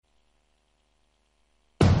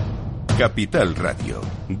Capital Radio,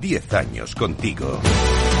 10 años contigo.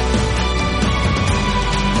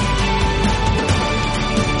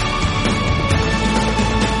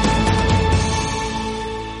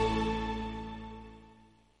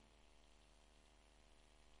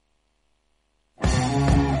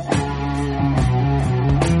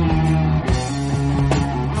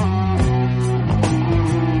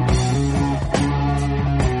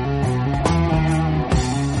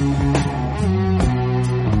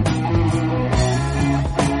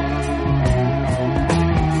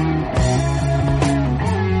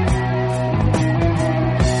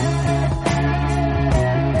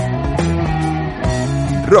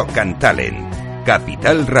 Rock and Talent,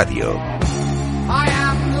 Capital Radio.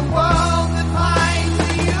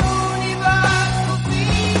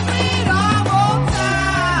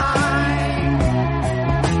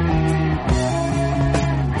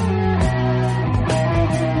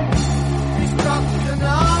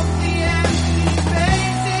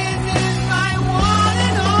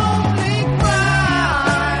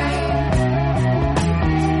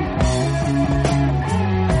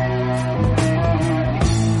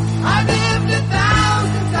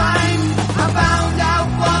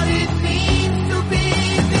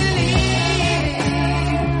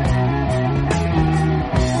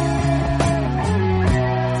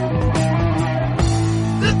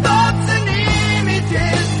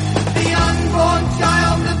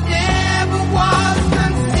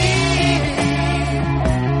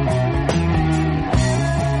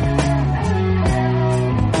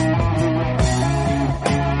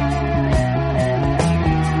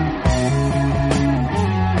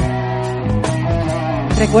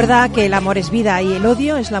 Recuerda que el amor es vida y el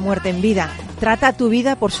odio es la muerte en vida. Trata tu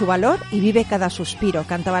vida por su valor y vive cada suspiro,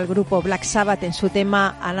 cantaba el grupo Black Sabbath en su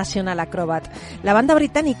tema A National Acrobat. La banda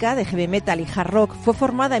británica de heavy metal y hard rock fue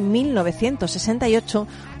formada en 1968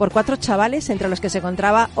 por 4 chavales, entre los que se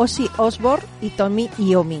encontraba Ozzy Osbourne y Tommy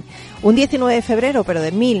Iommi. Un 19 de febrero, pero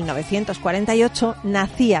de 1948,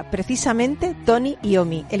 nacía precisamente Tony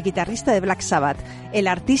Iommi, el guitarrista de Black Sabbath. El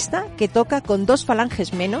artista, que toca con 2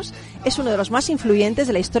 falanges menos, es uno de los más influyentes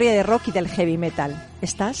de la historia de rock y del heavy metal.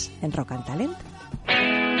 ¿Estás en Rock and Talent?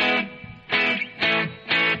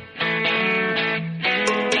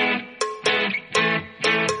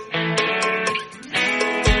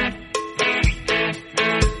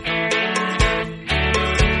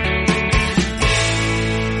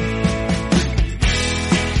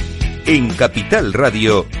 En Capital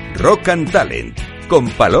Radio, Rock and Talent, con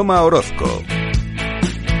Paloma Orozco.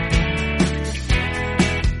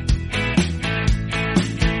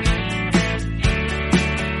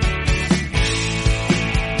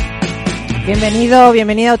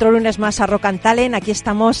 Bienvenida otro lunes más a Rock and Talent. Aquí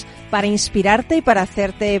estamos para inspirarte y para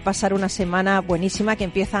hacerte pasar una semana buenísima que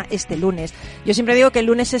empieza este lunes. Yo siempre digo que el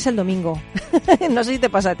lunes es el domingo. No sé si te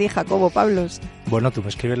pasa a ti, Jacobo, Pablos. Bueno, tú me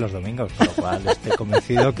escribes los domingos, con lo cual estoy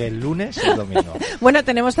convencido que el lunes es domingo. Bueno,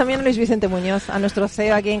 tenemos también a Luis Vicente Muñoz, a nuestro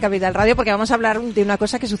CEO aquí en Capital Radio, porque vamos a hablar de una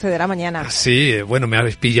cosa que sucederá mañana. Sí, bueno, me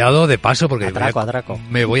habéis pillado de paso porque atraco.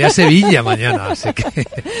 Me voy a Sevilla mañana, así que...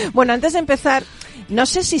 Bueno, antes de empezar, no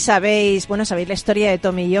sé si sabéis la historia de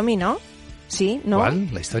Tommy Iommi, ¿no? Sí, ¿no? ¿Cuál?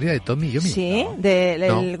 ¿La historia de Tommy Iommi? Sí, no.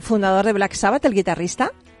 El fundador de Black Sabbath, el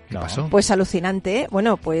guitarrista. ¿Qué pasó? Pues alucinante.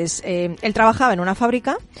 Bueno, pues él trabajaba en una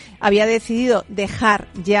fábrica, había decidido dejar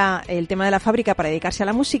ya el tema de la fábrica para dedicarse a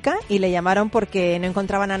la música y le llamaron porque no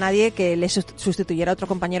encontraban a nadie que le sustituyera a otro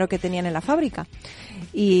compañero que tenían en la fábrica.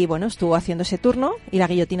 Y bueno, estuvo haciendo ese turno y la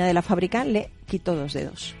guillotina de la fábrica le quitó 2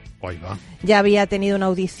 dedos. Ahí va. Ya había tenido una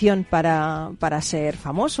audición para ser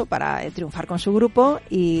famoso, para triunfar con su grupo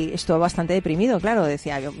y estuvo bastante deprimido, claro.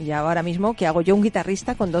 Decía, ya ahora mismo, ¿qué hago yo, un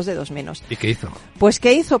guitarrista con 2 dedos menos? ¿Y qué hizo? Pues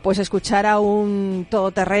 ¿qué hizo? Pues escuchar a un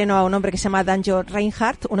todoterreno, a un hombre que se llama Django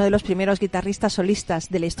Reinhardt, uno de los primeros guitarristas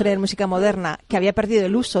solistas de la historia de la música moderna, que había perdido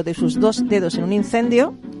el uso de sus 2 dedos en un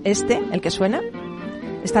incendio. El que suena,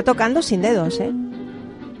 está tocando sin dedos, ¿eh?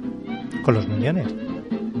 ¿Con los muñones?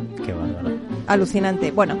 Qué bárbaro.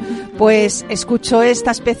 Alucinante. Bueno, pues escuchó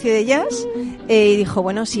esta especie de jazz y dijo,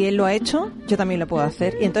 bueno, si él lo ha hecho, yo también lo puedo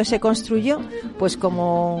hacer. Y entonces se construyó pues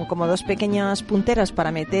como 2 pequeñas punteras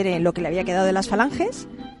para meter en lo que le había quedado de las falanges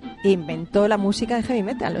e inventó la música de heavy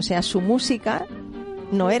metal. O sea, su música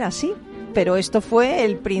no era así, pero esto fue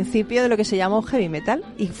el principio de lo que se llamó heavy metal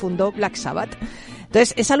y fundó Black Sabbath.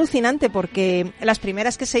 Entonces, es alucinante porque las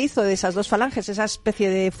primeras que se hizo de esas 2 falanges, esa especie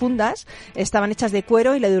de fundas, estaban hechas de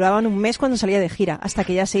cuero y le duraban un mes cuando salía de gira, hasta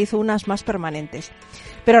que ya se hizo unas más permanentes.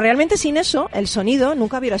 Pero realmente sin eso, el sonido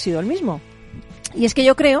nunca hubiera sido el mismo. Y es que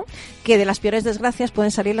yo creo que de las peores desgracias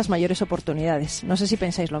pueden salir las mayores oportunidades. No sé si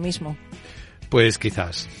pensáis lo mismo. Pues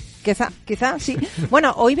quizás. Quizá, sí.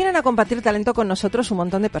 Bueno, hoy vienen a compartir talento con nosotros un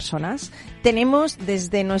montón de personas. Tenemos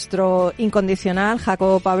desde nuestro incondicional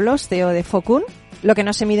Jacobo Pablos, CEO de Focun, lo que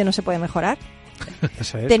no se mide no se puede mejorar.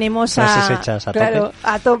 Eso es. Tenemos Hechas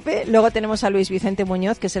a tope. Luego tenemos a Luis Vicente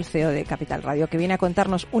Muñoz, que es el CEO de Capital Radio, que viene a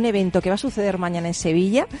contarnos un evento que va a suceder mañana en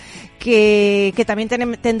Sevilla, que también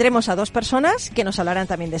tendremos a 2 personas que nos hablarán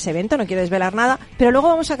también de ese evento, no quiero desvelar nada, pero luego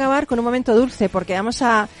vamos a acabar con un momento dulce, porque vamos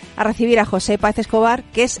a recibir a José Páez Escobar,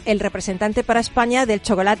 que es el representante para España del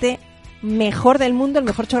chocolate mejor del mundo, el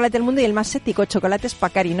mejor chocolate del mundo y el más ético, Chocolates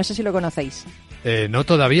Pacari. No sé si lo conocéis. No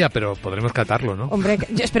todavía, pero podremos catarlo, ¿no? Hombre,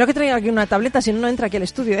 yo espero que traigan aquí una tableta, si no, no entra aquí al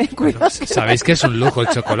estudio, ¿eh? Bueno, sabéis que es un lujo el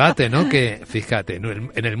chocolate, ¿no? Que, fíjate,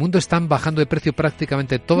 en el mundo están bajando de precio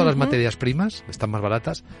prácticamente todas las materias primas, están más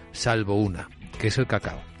baratas, salvo una, que es el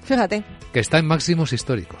cacao. Fíjate. Que está en máximos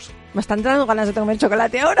históricos. Me están dando ganas de comer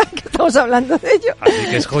chocolate ahora que estamos hablando de ello. Así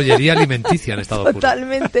que es joyería alimenticia en estado puro.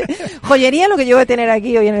 Totalmente. Joyería lo que yo voy a tener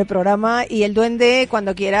aquí hoy en el programa, y el duende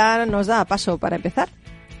cuando quiera nos da paso para empezar.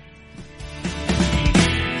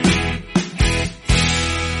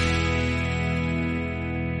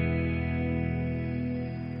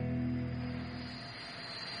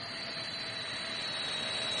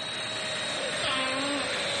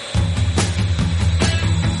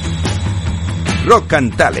 Rock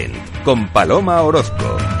and Talent con Paloma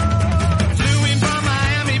Orozco.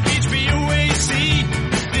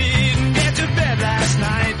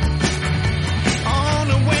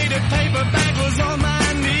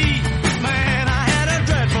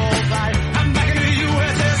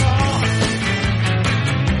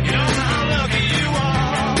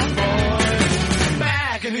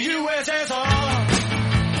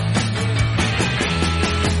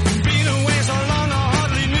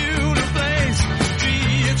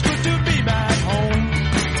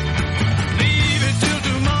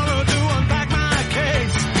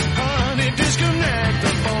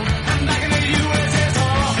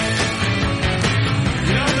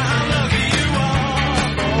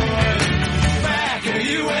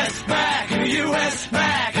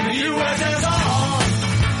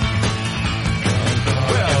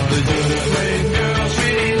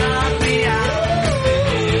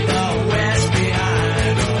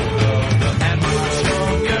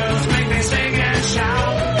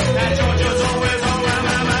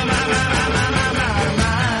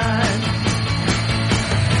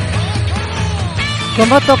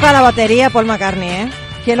 ¿Cómo toca la batería Paul McCartney, eh?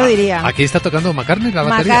 ¿Quién lo diría? ¿Aquí está tocando McCartney la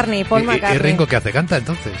batería? McCartney, Paul McCartney. ¿Y Ringo qué hace? ¿Canta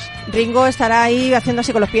entonces? Ringo estará ahí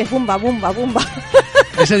haciéndose con los pies, bumba, bumba, bumba.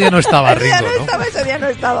 Ese día no estaba Ringo, Ese día no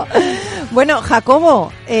estaba. Bueno,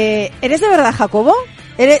 Jacobo, ¿eres de verdad Jacobo?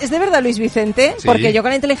 ¿Es de verdad Luis Vicente? Sí. Porque yo con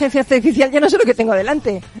la inteligencia artificial ya no sé lo que tengo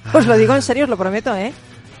delante. Os lo digo en serio, os lo prometo, ¿eh?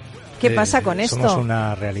 ¿Qué pasa con esto? Somos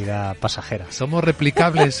una realidad pasajera. Somos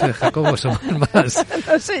replicables, Jacobo, somos más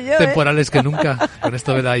no sé yo, temporales que nunca. Con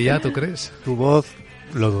esto de la IA, ¿tú crees? Tu voz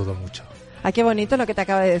lo dudo mucho. Ah, qué bonito lo que te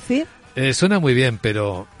acaba de decir. Suena muy bien,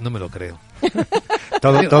 pero no me lo creo.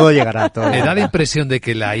 Todo llegará. Me da la impresión de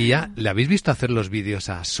que la IA, ¿le habéis visto hacer los vídeos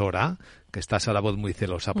a Sora? Que está a la voz muy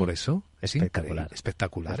celosa por eso. Es espectacular.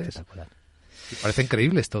 Espectaculares. Espectacular. Parecen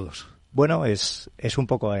creíbles todos. Bueno, es un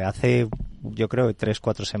poco, hace yo creo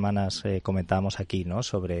 3-4 semanas comentábamos aquí, ¿no?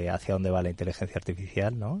 Sobre hacia dónde va la inteligencia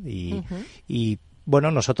artificial, ¿no? Y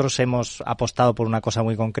bueno, nosotros hemos apostado por una cosa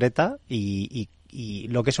muy concreta y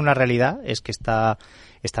lo que es una realidad es que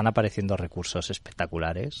están apareciendo recursos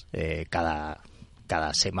espectaculares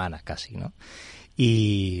cada semana casi, ¿no?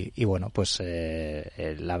 Y bueno, pues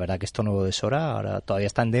la verdad que esto nuevo de Sora ahora todavía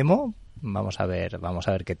está en demo. Vamos a ver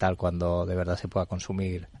qué tal cuando de verdad se pueda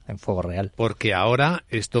consumir en fuego real. Porque ahora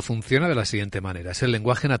esto funciona de la siguiente manera. Es el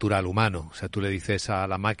lenguaje natural humano. O sea, tú le dices a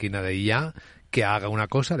la máquina de IA que haga una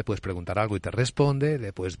cosa, le puedes preguntar algo y te responde,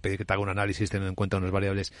 le puedes pedir que te haga un análisis teniendo en cuenta unas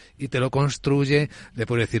variables y te lo construye, le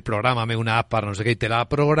puedes decir prográmame una app para no sé qué y te la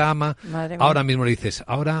programa. Ahora mismo le dices,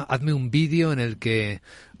 ahora hazme un vídeo en el que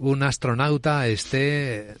un astronauta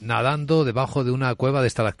esté nadando debajo de una cueva de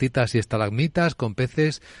estalactitas y estalagmitas con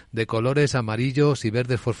peces de colores amarillos y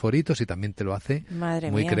verdes fosforitos, y también te lo hace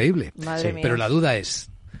muy creíble. Madre mía. Pero la duda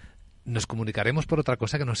es, ¿nos comunicaremos por otra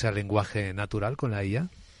cosa que no sea lenguaje natural con la IA?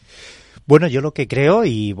 Bueno, yo lo que creo,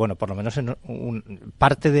 y bueno, por lo menos en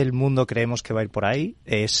parte del mundo creemos que va a ir por ahí,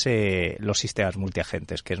 es los sistemas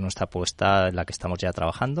multiagentes, que es nuestra apuesta en la que estamos ya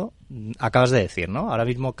trabajando. Acabas de decir, ¿no? Ahora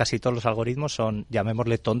mismo casi todos los algoritmos son,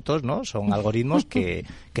 llamémosle tontos, ¿no? Son algoritmos que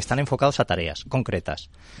están enfocados a tareas concretas.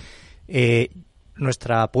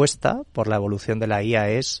 Nuestra apuesta por la evolución de la IA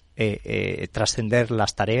es trascender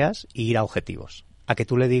las tareas e ir a objetivos. A que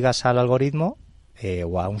tú le digas al algoritmo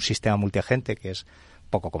o a un sistema multiagente, que es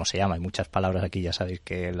poco cómo se llama, hay muchas palabras aquí, ya sabéis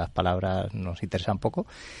que las palabras nos interesan poco,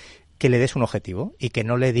 que le des un objetivo y que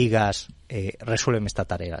no le digas resuélveme esta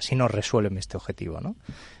tarea, sino resuélveme este objetivo, ¿no?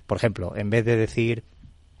 Por ejemplo, en vez de decir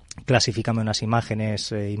clasifícame unas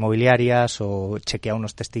imágenes inmobiliarias o chequea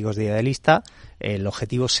unos testigos de idealista, el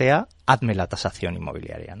objetivo sea hazme la tasación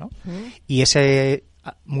inmobiliaria, ¿no? Y ese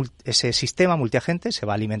sistema multiagente se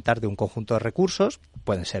va a alimentar de un conjunto de recursos,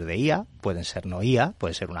 pueden ser de IA, pueden ser no IA,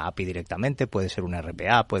 puede ser una API directamente, puede ser una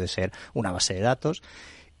RPA, puede ser una base de datos,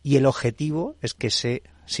 y el objetivo es que ese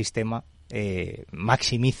sistema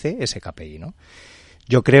maximice ese KPI, ¿no?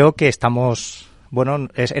 Yo creo que estamos... Bueno,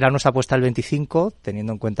 era nuestra apuesta el 25,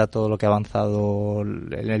 teniendo en cuenta todo lo que ha avanzado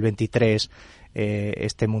en el 23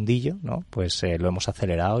 este mundillo, ¿no? Pues lo hemos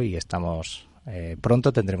acelerado y estamos...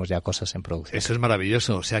 pronto tendremos ya cosas en producción. Eso es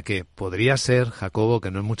maravilloso. O sea que podría ser, Jacobo,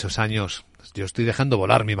 que no en muchos años, yo estoy dejando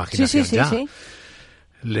volar mi imaginación sí.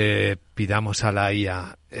 Le pidamos a la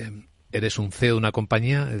IA, eres un CEO de una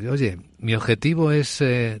compañía, oye, mi objetivo es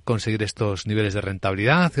conseguir estos niveles de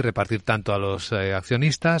rentabilidad y repartir tanto a los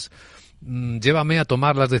accionistas. Llévame a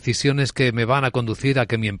tomar las decisiones que me van a conducir a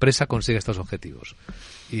que mi empresa consiga estos objetivos.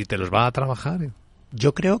 Y te los va a trabajar.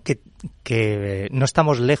 Yo creo que no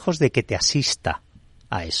estamos lejos de que te asista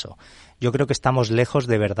a eso. Yo creo que estamos lejos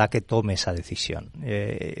de verdad que tome esa decisión.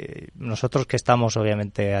 Nosotros que estamos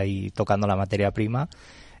obviamente ahí tocando la materia prima,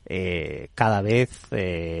 cada vez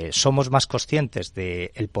somos más conscientes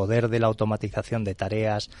del poder de la automatización de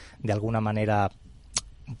tareas de alguna manera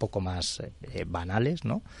un poco más banales,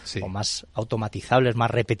 ¿no? Sí. O más automatizables, más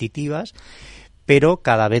repetitivas, pero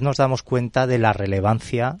cada vez nos damos cuenta de la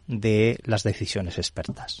relevancia de las decisiones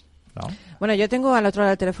expertas, ¿no? Bueno, yo tengo al otro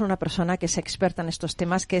lado del teléfono una persona que es experta en estos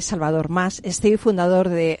temas, que es Salvador Mas, es CEO y fundador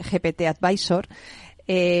de GPT Advisor,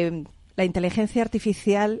 la inteligencia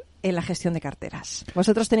artificial en la gestión de carteras.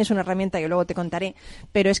 Vosotros tenéis una herramienta que luego te contaré,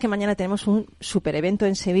 pero es que mañana tenemos un super evento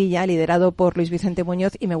en Sevilla liderado por Luis Vicente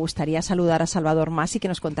Muñoz y me gustaría saludar a Salvador Mas y que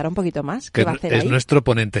nos contara un poquito más qué va a hacer es ahí. Nuestro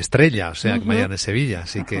ponente estrella, o sea, que mañana en Sevilla,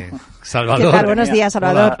 así que Salvador. ¿Qué tal? Buenos días,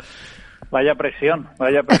 Salvador. Hola. Vaya presión.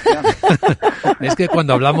 Es que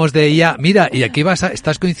cuando hablamos de ella, mira, y aquí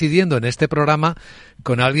estás coincidiendo en este programa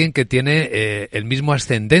con alguien que tiene el mismo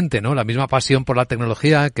ascendente, ¿no? La misma pasión por la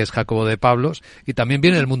tecnología, que es Jacobo de Pablos, y también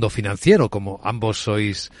viene del mundo financiero, como ambos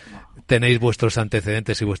tenéis vuestros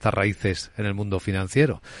antecedentes y vuestras raíces en el mundo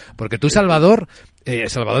financiero. Porque tú, Salvador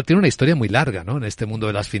tiene una historia muy larga, ¿no? En este mundo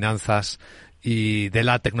de las finanzas y de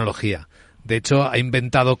la tecnología. De hecho, ha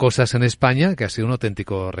inventado cosas en España que ha sido un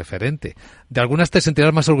auténtico referente. De algunas te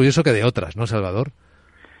sentirás más orgulloso que de otras, ¿no, Salvador?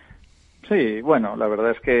 Sí, bueno, la verdad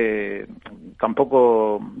es que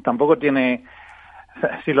tampoco tiene,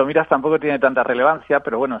 si lo miras, tampoco tiene tanta relevancia,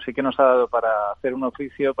 pero bueno, sí que nos ha dado para hacer un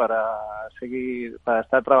oficio, para seguir, para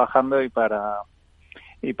estar trabajando y para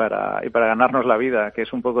ganarnos la vida, que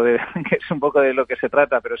es un poco de lo que se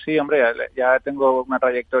trata. Pero sí, hombre, ya tengo una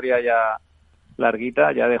trayectoria ya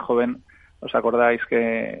larguita, ya de joven. ¿Os acordáis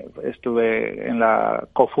que estuve en la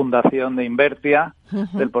cofundación de Invertia,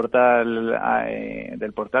 del portal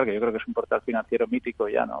que yo creo que es un portal financiero mítico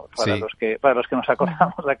ya, ¿no? Para los que nos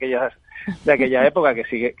acordamos de aquella época, que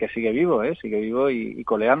sigue vivo, sigue vivo y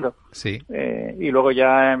coleando. Sí. Y luego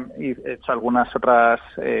ya he hecho algunas otras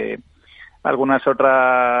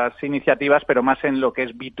iniciativas, pero más en lo que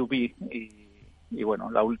es B2B y bueno,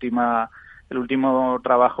 el último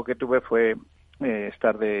trabajo que tuve fue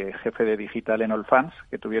estar de jefe de digital en Allfunds,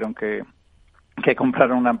 que tuvieron que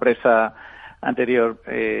comprar una empresa anterior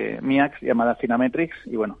MIAX llamada Finametrics,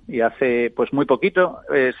 y bueno, y hace pues muy poquito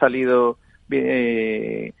he salido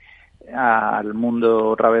al mundo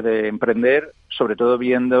otra vez de emprender, sobre todo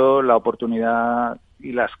viendo la oportunidad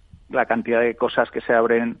y la cantidad de cosas que se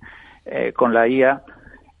abren con la IA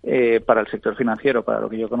para el sector financiero, para lo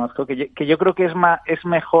que yo conozco, que yo creo que es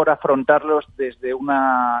mejor afrontarlos desde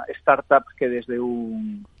una startup que desde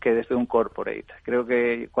un corporate. Creo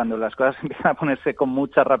que cuando las cosas empiezan a ponerse con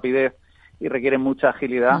mucha rapidez y requieren mucha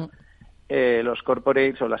agilidad, los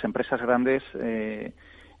corporates o las empresas grandes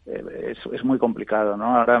es muy complicado,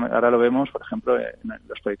 ¿no? Ahora lo vemos, por ejemplo, en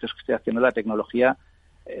los proyectos que estoy haciendo, la tecnología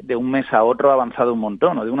de un mes a otro ha avanzado un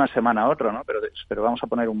montón, o de una semana a otro, ¿no? Pero vamos a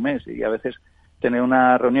poner un mes, y a veces tener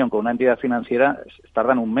una reunión con una entidad financiera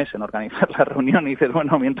tardan un mes en organizar la reunión, y dices,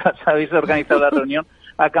 bueno, mientras habéis organizado la reunión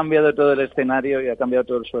ha cambiado todo el escenario y ha cambiado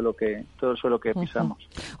todo el suelo que pisamos.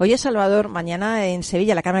 Oye, Salvador, mañana en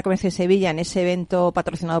Sevilla, la Cámara de Comercio de Sevilla, en ese evento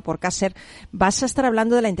patrocinado por Caser, vas a estar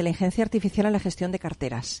hablando de la inteligencia artificial en la gestión de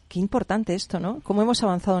carteras. Qué importante esto, ¿no? ¿Cómo hemos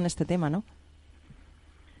avanzado en este tema, no?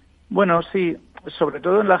 Bueno, sí. sobre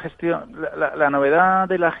todo en la gestión, la novedad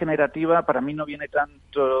de la generativa para mí no viene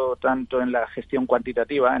tanto en la gestión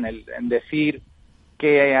cuantitativa, en decir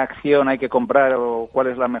qué acción hay que comprar o cuál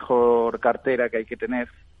es la mejor cartera que hay que tener,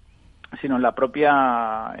 sino en la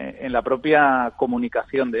propia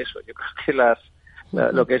comunicación de eso. Yo creo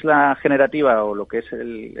que lo que es la generativa o lo que es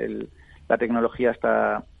la tecnología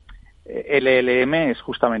hasta LLM es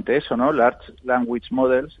justamente eso, ¿no? Large Language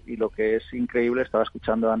Models, y lo que es increíble, estaba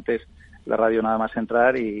escuchando antes la radio nada más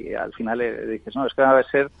entrar y al final le dices, no, es que va a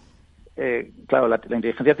ser, claro, la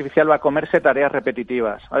inteligencia artificial va a comerse tareas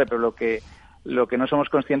repetitivas, ¿vale? Pero lo que no somos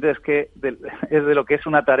conscientes es que es de lo que es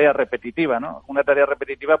una tarea repetitiva, ¿no? Una tarea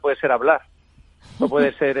repetitiva puede ser hablar o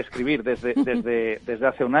puede ser escribir desde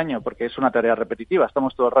hace un año, porque es una tarea repetitiva.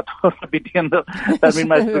 Estamos todo el rato repitiendo las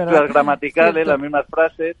mismas estructuras gramaticales, las mismas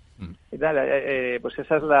frases. Y tal, pues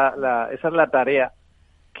esa es la tarea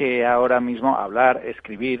que ahora mismo hablar,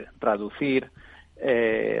 escribir, traducir,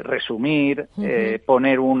 resumir,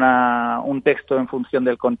 poner un texto en función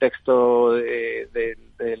del contexto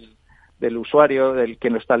del usuario, del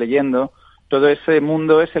quien lo está leyendo. Todo ese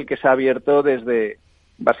mundo es el que se ha abierto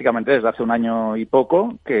básicamente desde hace un año y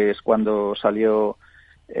poco, que es cuando salió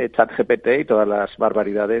ChatGPT y todas las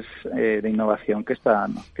barbaridades de innovación que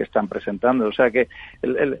están presentando. O sea que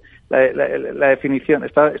la definición,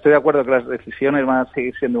 estoy de acuerdo que las decisiones van a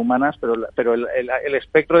seguir siendo humanas, pero el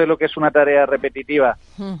espectro de lo que es una tarea repetitiva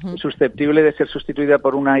susceptible de ser sustituida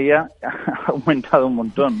por una IA ha aumentado un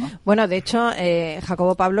montón, ¿no? Bueno, de hecho,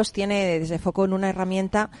 Jacobo Pablos tiene desde foco en una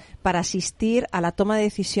herramienta para asistir a la toma de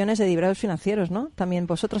decisiones de derivados financieros, ¿no? También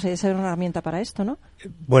vosotros hay una herramienta para esto, ¿no?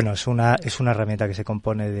 Bueno, es una herramienta que se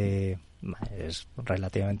compone es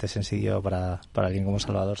relativamente sencillo para alguien como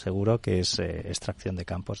Salvador, seguro, que es extracción de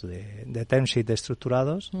campos de term sheet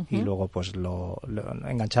estructurados, y luego pues lo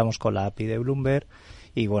enganchamos con la API de Bloomberg,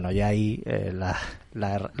 y bueno, ya ahí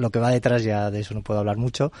lo que va detrás, ya de eso no puedo hablar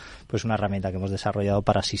mucho, pues una herramienta que hemos desarrollado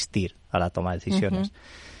para asistir a la toma de decisiones.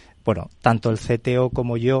 Bueno, tanto el CTO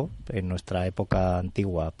como yo, en nuestra época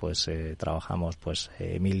antigua, pues trabajamos, pues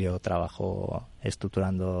Emilio trabajó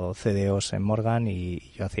estructurando CDOs en Morgan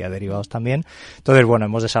y yo hacía derivados también. Entonces, bueno,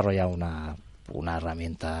 hemos desarrollado una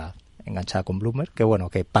herramienta enganchada con Bloomberg,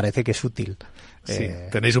 que parece que es útil. Sí,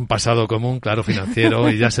 tenéis un pasado común, claro, financiero,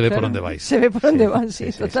 y ya se ve por dónde vais. Se ve por dónde van,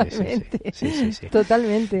 sí, totalmente. Sí.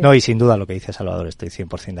 Totalmente. No, y sin duda lo que dice Salvador, estoy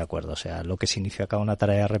 100% de acuerdo. O sea, lo que significa una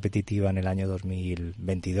tarea repetitiva en el año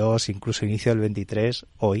 2022, incluso inicio del 23,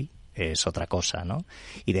 hoy es otra cosa, ¿no?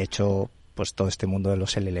 Y de hecho, pues todo este mundo de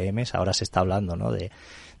los LLMs, ahora se está hablando, ¿no? De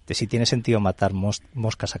si tiene sentido matar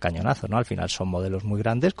moscas a cañonazo, ¿no? Al final son modelos muy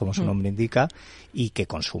grandes, como su nombre indica, y que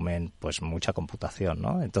consumen pues mucha computación,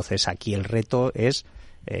 ¿no? Entonces aquí el reto es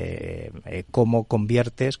cómo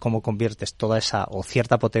conviertes toda esa o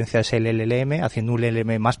cierta potencia de ese LLM haciendo un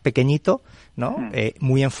LLM más pequeñito, ¿no?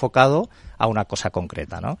 Muy enfocado a una cosa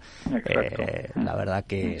concreta, ¿no? La verdad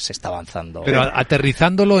que se está avanzando. Pero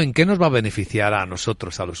aterrizándolo, ¿en qué nos va a beneficiar a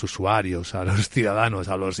nosotros, a los usuarios, a los ciudadanos,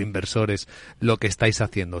 a los inversores, lo que estáis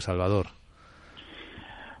haciendo, Salvador?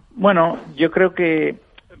 Bueno, yo creo que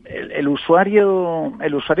el usuario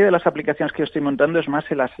de las aplicaciones que yo estoy montando es más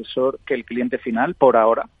el asesor que el cliente final por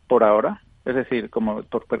ahora. Es decir,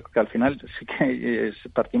 porque al final sí que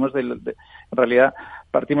partimos en realidad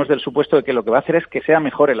partimos del supuesto de que lo que va a hacer es que sea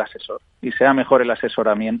mejor el asesor y sea mejor el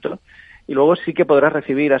asesoramiento, y luego sí que podrás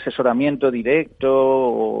recibir asesoramiento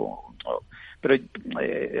directo pero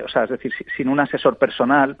es decir, sin un asesor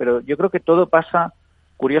personal, pero yo creo que todo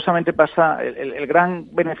curiosamente pasa, el gran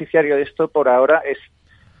beneficiario de esto por ahora es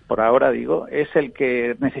el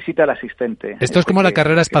que necesita el asistente. Esto es como la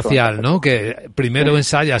carrera espacial, ¿no? Que primero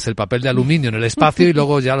ensayas el papel de aluminio en el espacio y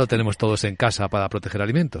luego ya lo tenemos todos en casa para proteger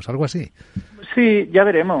alimentos, algo así. Sí, ya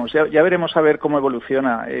veremos a ver cómo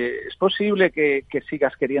evoluciona. Es posible que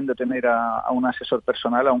sigas queriendo tener a un asesor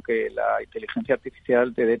personal, aunque la inteligencia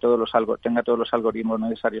artificial te dé tenga todos los algoritmos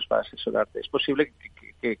necesarios para asesorarte. Es posible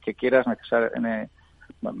que quieras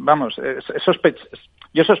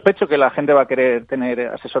yo sospecho que la gente va a querer tener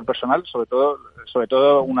asesor personal, sobre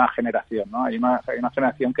todo una generación, ¿no? Hay una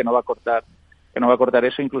generación que no va a cortar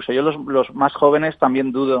eso. Incluso yo los más jóvenes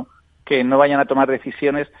también dudo que no vayan a tomar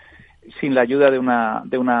decisiones sin la ayuda de una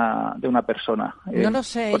persona. No lo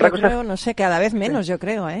sé, cada vez menos, yo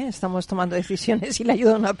creo, estamos tomando decisiones sin la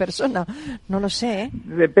ayuda de una persona. No lo sé,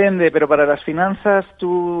 Depende, pero para las finanzas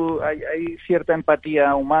hay cierta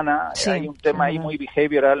empatía humana, sí, hay un tema ahí muy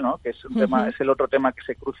behavioral, ¿no? Que es un tema, es el otro tema que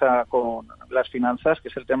se cruza con las finanzas, que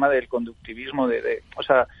es el tema del conductivismo, o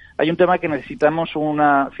sea, hay un tema que necesitamos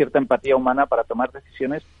una cierta empatía humana para tomar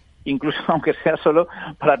decisiones incluso aunque sea solo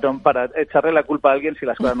para echarle la culpa a alguien si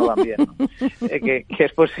las cosas no van bien, ¿no? Que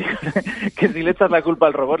es posible que si le echas la culpa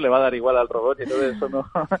al robot le va a dar igual al robot, y entonces eso no.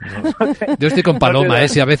 Yo estoy con Paloma,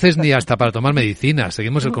 si a veces ni hasta para tomar medicina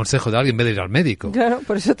seguimos el consejo de alguien en vez de ir al médico. Claro,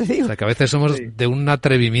 por eso te digo. O sea, que a veces somos de un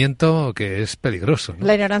atrevimiento que es peligroso, ¿no?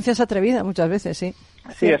 La ignorancia es atrevida muchas veces, sí.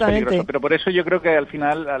 Sí, es peligroso, pero por eso yo creo que al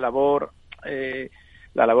final la labor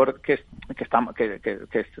que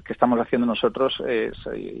estamos haciendo nosotros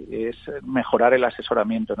es mejorar el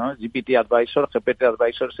asesoramiento, ¿no? GPT Advisor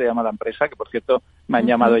se llama la empresa, que por cierto me han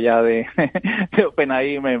llamado ya de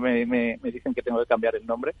OpenAI, me dicen que tengo que cambiar el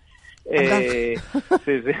nombre. Sí.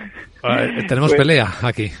 Tenemos pelea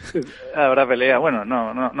aquí. Habrá pelea, bueno,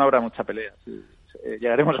 no habrá mucha pelea. Sí.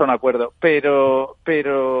 Llegaremos a un acuerdo, pero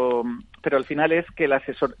al final es que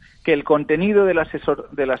el contenido del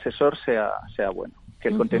asesor sea bueno, que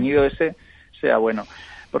el contenido ese sea bueno,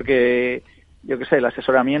 porque yo qué sé, el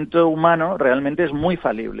asesoramiento humano realmente es muy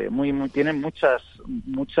falible, tiene muchas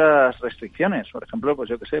restricciones. Por ejemplo, pues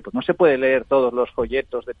yo qué sé, pues no se puede leer todos los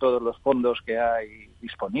folletos de todos los fondos que hay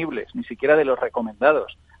disponibles, ni siquiera de los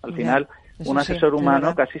recomendados. Al final, un asesor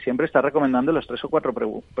humano casi siempre está recomendando los 3 o 4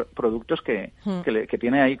 productos que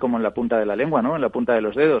tiene ahí como en la punta de la lengua, ¿no? En la punta de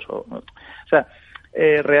los dedos. O sea,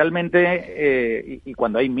 realmente, y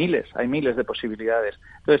cuando hay miles de posibilidades.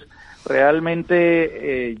 Entonces,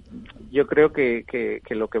 realmente yo creo que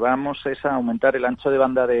lo que vamos es a aumentar el ancho de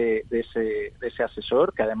banda de ese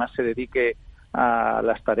asesor, que además se dedique a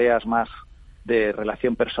las tareas más de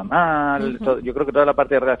relación personal. Yo creo que toda la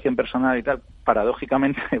parte de relación personal y tal,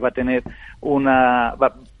 paradójicamente va a tener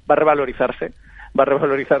va a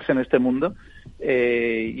revalorizarse en este mundo,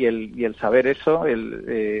 y el saber eso,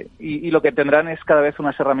 y lo que tendrán es cada vez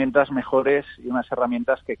unas herramientas mejores y unas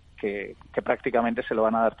herramientas que prácticamente se lo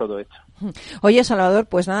van a dar todo hecho. Oye, Salvador,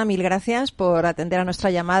 pues nada, mil gracias por atender a nuestra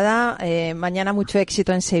llamada. Mañana mucho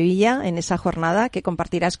éxito en Sevilla, en esa jornada que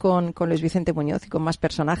compartirás con Luis Vicente Muñoz y con más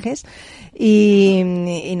personajes.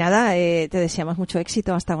 Y nada, te deseamos mucho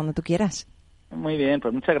éxito hasta cuando tú quieras. Muy bien,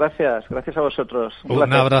 pues muchas gracias. Gracias a vosotros.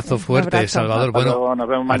 Un abrazo fuerte, un abrazo. Salvador. Bueno, luego, nos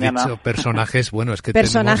vemos mañana. Ha dicho personajes, bueno, es que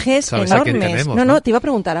personajes enormes. No, te iba a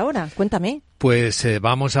preguntar ahora, cuéntame. Pues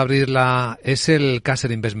vamos a abrir es el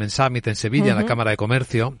Caser Investment Summit en Sevilla, en la Cámara de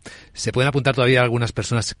Comercio. Se pueden apuntar todavía algunas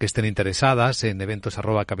personas que estén interesadas en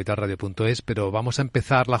eventos@capitalradio.es, pero vamos a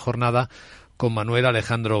empezar la jornada con Manuel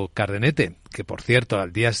Alejandro Cardenete, que por cierto,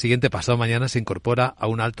 al día siguiente, pasado mañana, se incorpora a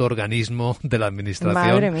un alto organismo de la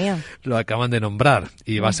administración. Madre mía. Lo acaban de nombrar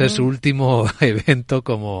y va a ser su último evento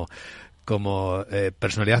como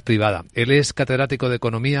personalidad privada. Él es catedrático de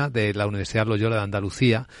Economía de la Universidad Loyola de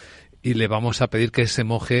Andalucía y le vamos a pedir que se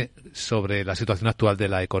moje sobre la situación actual de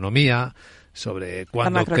la economía, sobre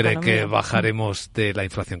cuándo cree que bajaremos de la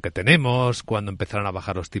inflación que tenemos, cuándo empezarán a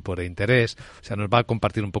bajar los tipos de interés. O sea, nos va a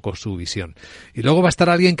compartir un poco su visión. Y luego va a estar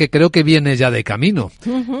alguien que creo que viene ya de camino,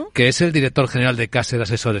 que es el director general de Caser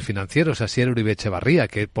Asesores Financieros, Asier Uribe Echevarría,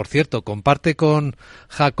 que, por cierto, comparte con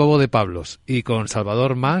Jacobo de Pablos y con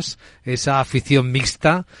Salvador Mas esa afición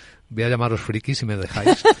mixta, voy a llamaros frikis si me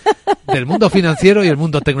dejáis, del mundo financiero y el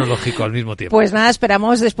mundo tecnológico al mismo tiempo. Pues nada,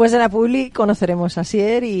 esperamos después de la publi conoceremos a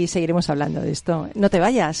Asier y seguiremos hablando de esto. No te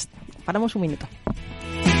vayas, paramos un minuto.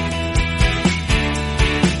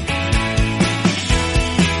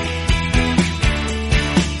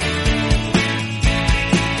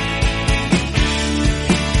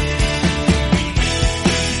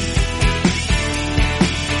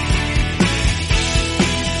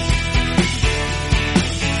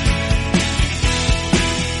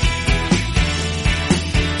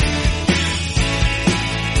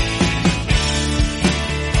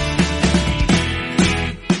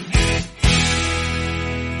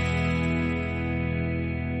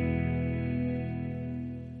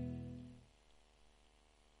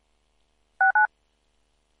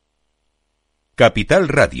 Capital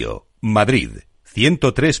Radio, Madrid,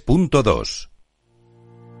 103.2.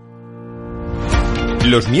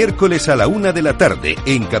 Los miércoles a la 1:00 p.m.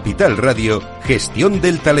 en Capital Radio, Gestión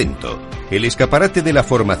del Talento. El escaparate de la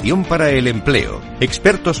formación para el empleo.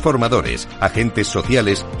 Expertos formadores, agentes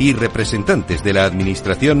sociales y representantes de la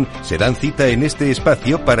administración se dan cita en este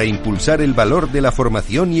espacio para impulsar el valor de la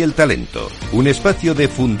formación y el talento. Un espacio de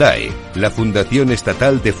Fundae, la Fundación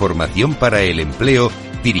Estatal de Formación para el Empleo,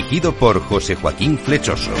 dirigido por José Joaquín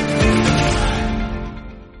Flechoso.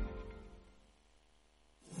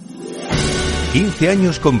 15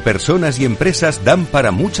 años con personas y empresas dan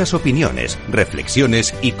para muchas opiniones,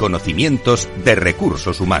 reflexiones y conocimientos de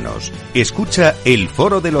recursos humanos. Escucha el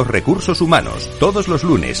Foro de los Recursos Humanos todos los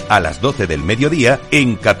lunes a las 12 del mediodía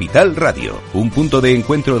en Capital Radio, un punto de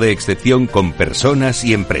encuentro de excepción con personas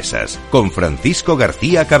y empresas, con Francisco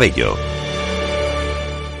García Cabello.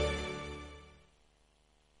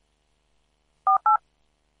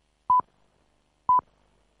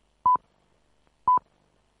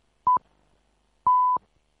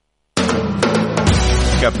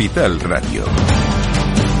 Capital Radio.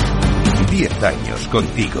 10 años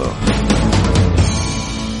contigo.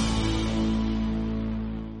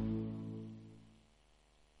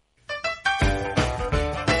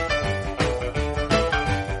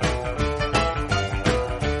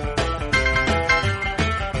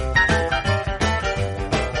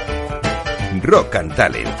 Rock and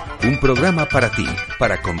Talent, un programa para ti,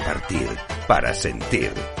 para compartir, para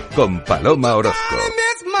sentir, con Paloma Orozco.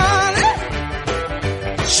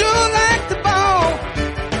 Sure like the ball.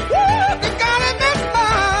 Woo, you gotta miss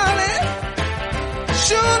Molly.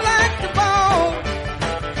 Sure like the ball.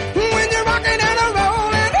 When you're rocking and a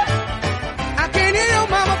rolling, I can hear your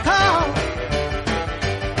mama call.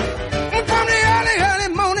 From the early, early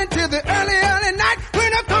morning to the early, early night,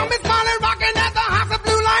 when I come Miss Molly rocking at the house of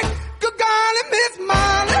blue light. Good golly, Miss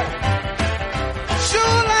Molly.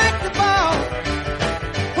 Sure like the ball.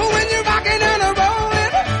 When you're rocking and a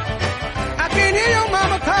rolling, I can hear your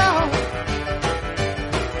mama call.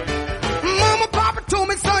 Mama, Papa told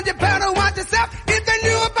me, son, you better watch yourself. If they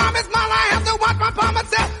knew about Miss Molly, I have to watch my pa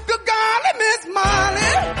myself. Good golly, Miss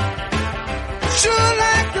Molly, sure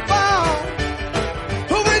like the ball.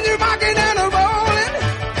 When you're rocking and a rolling,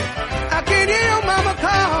 I can hear your mama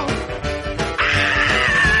call.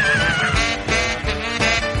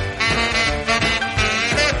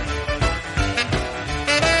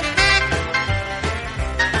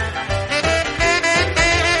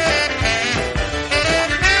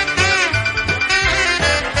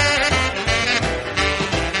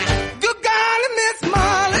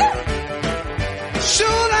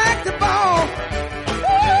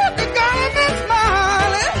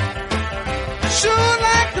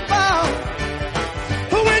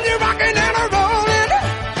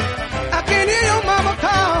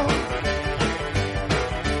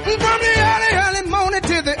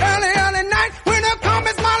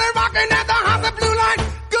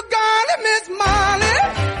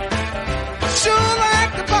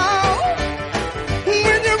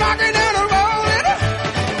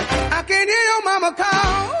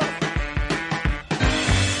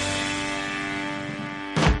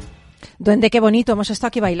 Duende, qué bonito, hemos estado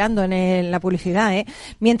aquí bailando en la publicidad, ¿eh?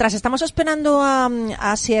 Mientras estamos esperando a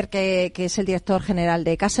Asier, que es el director general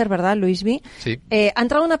de Caser, ¿verdad, Luismi? Sí. Ha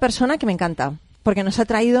entrado una persona que me encanta, porque nos ha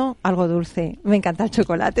traído algo dulce. Me encanta el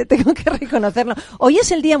chocolate, tengo que reconocerlo. Hoy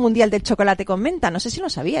es el Día Mundial del Chocolate con Menta, no sé si lo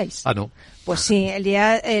sabíais. Ah, no. Pues sí, el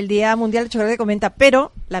Día Mundial del Chocolate con Menta,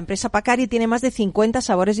 pero la empresa Pacari tiene más de 50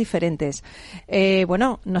 sabores diferentes.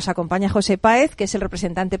 Bueno, nos acompaña José Páez, que es el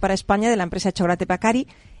representante para España de la empresa de chocolate Pacari.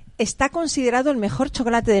 Está considerado el mejor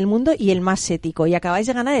chocolate del mundo y el más ético. Y acabáis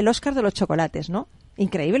de ganar el Oscar de los chocolates, ¿no?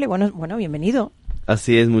 Increíble. Bueno, bienvenido.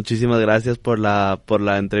 Así es, muchísimas gracias por la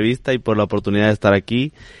entrevista y por la oportunidad de estar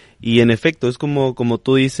aquí. Y en efecto, es como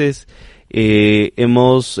tú dices,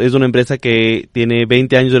 es una empresa que tiene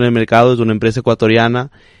 20 años en el mercado, es una empresa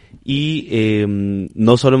ecuatoriana. Y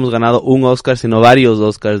no solo hemos ganado un Oscar, sino varios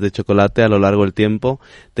Oscars de chocolate a lo largo del tiempo.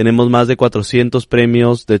 Tenemos más de 400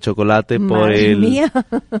 premios de chocolate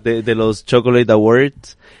de los Chocolate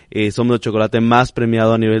Awards. Somos el chocolate más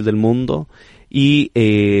premiado a nivel del mundo. Y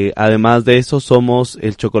además de eso, somos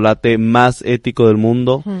el chocolate más ético del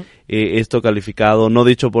mundo. Uh-huh. Esto calificado, no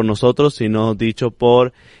dicho por nosotros, sino dicho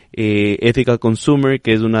por Ethical Consumer,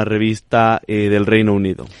 que es una revista del Reino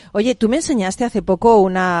Unido. Oye, tú me enseñaste hace poco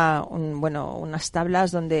unas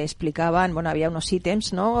tablas donde explicaban, había unos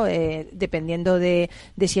ítems, ¿no? Dependiendo de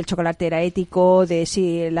si el chocolate era ético, de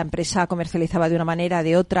si la empresa comercializaba de una manera,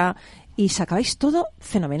 de otra, y sacabais todo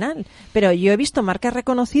fenomenal. Pero yo he visto marcas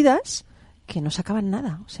reconocidas que no sacaban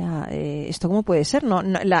nada. O sea, ¿esto cómo puede ser? No,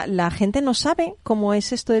 la gente no sabe cómo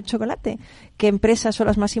es esto del chocolate. ¿Qué empresas son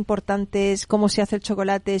las más importantes? ¿Cómo se hace el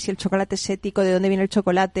chocolate? Si el chocolate es ético, ¿de dónde viene el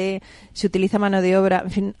chocolate? ¿Se utiliza mano de obra?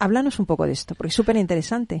 En fin, háblanos un poco de esto, porque es súper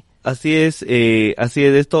interesante. Así es.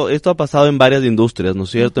 Esto ha pasado en varias industrias, ¿no es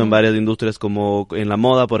cierto? Uh-huh. En varias industrias como en la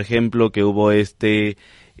moda, por ejemplo, que hubo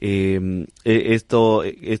esto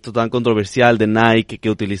tan controversial de Nike que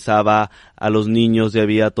utilizaba a los niños y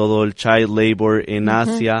había todo el child labor en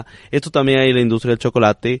Asia. Esto también hay en la industria del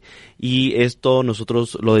chocolate, y esto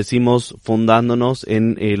nosotros lo decimos fundándonos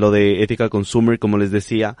en lo de Ethical Consumer, como les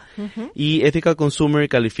decía. Y Ethical Consumer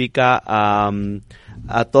califica a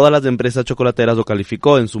todas las empresas chocolateras, o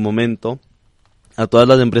calificó en su momento a todas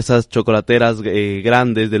las empresas chocolateras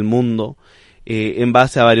grandes del mundo, en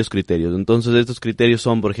base a varios criterios. Entonces, estos criterios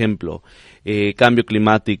son, por ejemplo, cambio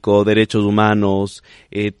climático, derechos humanos,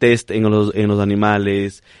 test en los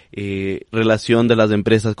animales, relación de las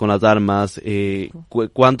empresas con las armas,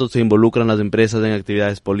 cuánto se involucran las empresas en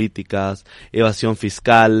actividades políticas, evasión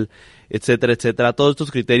fiscal, etcétera, etcétera. Todos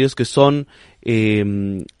estos criterios que son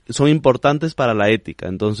importantes para la ética.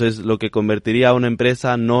 Entonces, lo que convertiría a una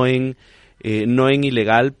empresa no en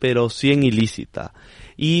ilegal, pero sí en ilícita.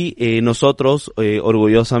 Y nosotros,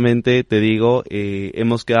 orgullosamente, te digo,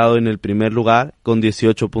 hemos quedado en el primer lugar con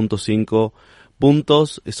 18.5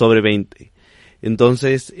 puntos sobre 20.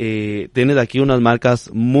 Entonces, tienes aquí unas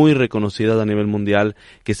marcas muy reconocidas a nivel mundial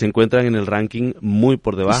que se encuentran en el ranking muy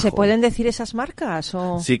por debajo. ¿Se pueden decir esas marcas?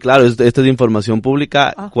 ¿O? Sí, claro, esta es información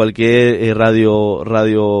pública. Cualquier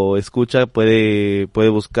radio escucha puede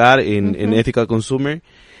buscar en Ethical Consumer.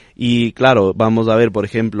 Y claro, vamos a ver, por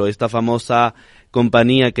ejemplo, esta famosa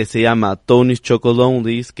compañía que se llama Tony's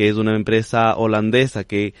Chocolonely, que es una empresa holandesa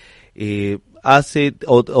que hace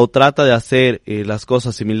o trata de hacer las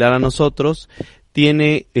cosas similar a nosotros,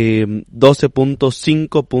 tiene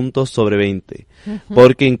 12.5 puntos sobre 20,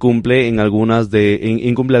 porque incumple algunas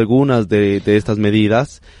de estas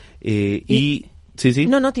medidas. Sí.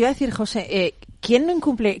 No, te iba a decir, José, ¿quién lo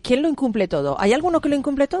incumple todo? ¿Hay alguno que lo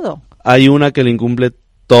incumple todo? Hay una que lo incumple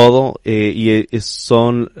todo,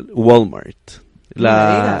 son Walmart.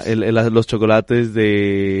 Los chocolates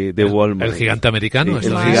de Walmart. El gigante americano.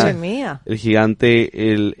 Madre mía. El gigante,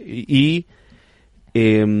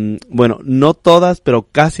 bueno, no todas, pero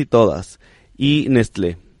casi todas. Y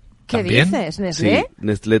Nestlé. ¿Qué ¿También? dices? ¿Nestlé? Sí,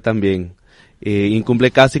 Nestlé también.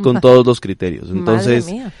 Incumple casi con todos los criterios. Entonces,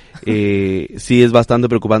 sí es bastante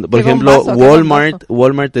preocupante. Por ejemplo,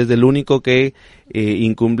 Walmart es el único que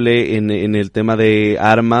incumple en el tema de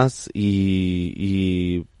armas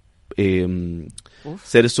y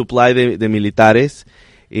ser supply de militares.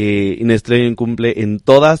 Y Nestlé incumple en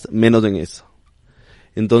todas, menos en eso.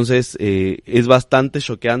 Entonces, es bastante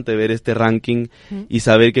choqueante ver este ranking y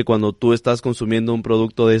saber que cuando tú estás consumiendo un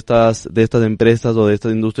producto de estas empresas o de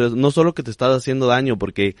estas industrias, no solo que te estás haciendo daño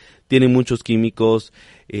porque tienen muchos químicos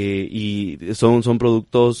y son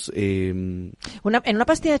productos... En una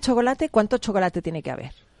pastilla de chocolate, ¿cuánto chocolate tiene que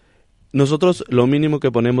haber? Nosotros lo mínimo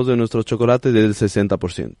que ponemos de nuestros chocolates es el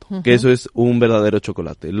 60%, que eso es un verdadero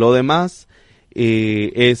chocolate. Lo demás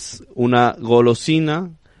es una golosina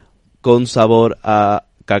con sabor a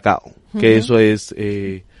cacao, que eso es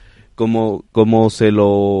como se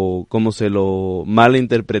lo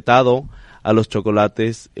malinterpretado a los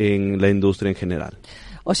chocolates en la industria en general.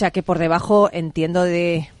 O sea que por debajo, entiendo,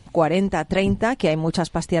 de 40, 30, que hay muchas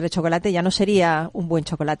pastillas de chocolate, ya no sería un buen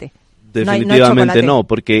chocolate. Definitivamente no,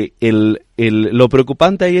 porque lo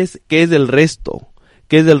preocupante ahí es qué es el resto.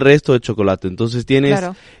 ¿Qué es el resto de chocolate? Entonces tienes,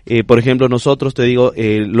 claro. Por ejemplo, nosotros, te digo,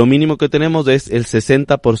 lo mínimo que tenemos es el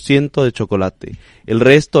 60% de chocolate. El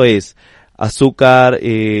resto es azúcar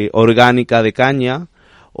orgánica de caña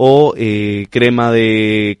o crema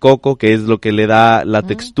de coco, que es lo que le da la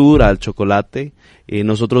textura al chocolate.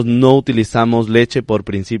 Nosotros no utilizamos leche por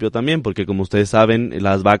principio también, porque como ustedes saben,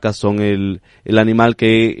 las vacas son el animal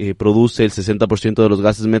que produce el 60% de los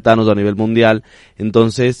gases metanos a nivel mundial.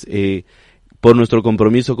 Entonces, por nuestro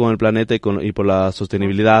compromiso con el planeta y por la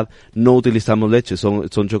sostenibilidad, no utilizamos leche.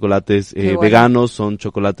 Son chocolates veganos, son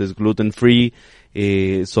chocolates gluten free,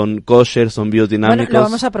 son kosher, son biodinámicos. Bueno, lo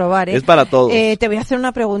vamos a probar, Es para todos. Te voy a hacer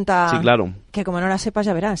una pregunta. Sí, claro. Que como no la sepas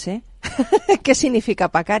ya verás, ¿Qué significa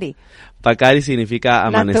Pacari? Pacari significa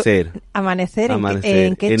amanecer. Amanecer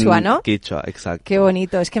en quechua, ¿no? En quechua, exacto. Qué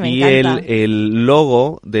bonito, es que me encanta. Y el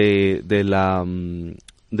logo de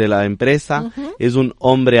la empresa es un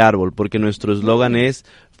hombre árbol, porque nuestro eslogan es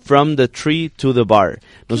From the Tree to the Bar.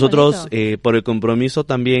 Nosotros, por el compromiso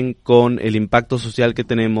también con el impacto social que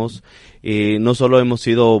tenemos, no solo hemos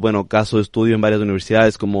sido, caso de estudio en varias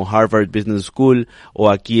universidades como Harvard Business School o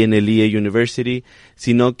aquí en el EA University,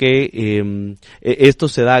 sino que esto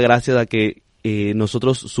se da gracias a que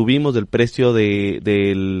nosotros subimos el precio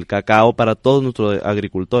del cacao para todos nuestros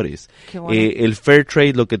agricultores. Bueno. El Fair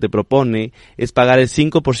Trade lo que te propone es pagar el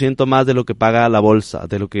 5% más de lo que paga la bolsa,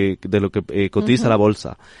 de lo que cotiza la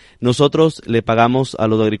bolsa. Nosotros le pagamos a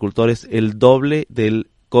los agricultores el doble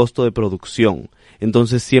del costo de producción.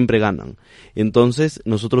 entonces siempre ganan. Entonces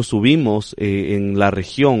nosotros subimos en la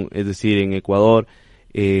región, es decir, en Ecuador,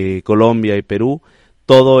 Colombia y Perú,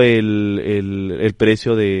 todo el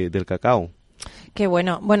precio del cacao. Qué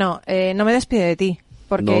bueno. Bueno, no me despido de ti,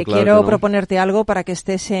 porque No, claro quiero que no. proponerte algo para que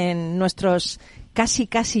estés en nuestros...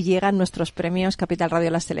 Casi llegan nuestros premios Capital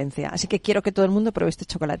Radio La Excelencia. Así que quiero que todo el mundo pruebe este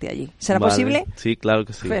chocolate allí. ¿Será Vale. posible? Sí, claro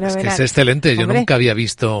que sí. Fenomenal. Es que es excelente. Yo Hombre, nunca había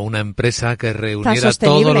visto una empresa que reuniera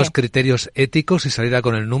sostenible. todos los criterios éticos y saliera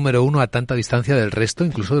con el número 1 a tanta distancia del resto,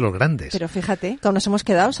 incluso de los grandes. Pero fíjate, cómo nos hemos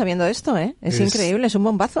quedado sabiendo esto, ¿eh? Es increíble, es un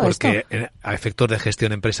bombazo Porque esto. a efectos de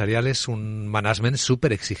gestión empresarial es un management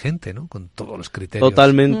súper exigente, ¿no? Con todos los criterios.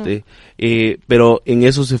 Totalmente. Pero en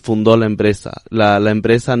eso se fundó la empresa. La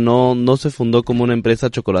empresa no se fundó como una empresa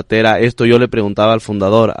chocolatera. Esto yo le preguntaba al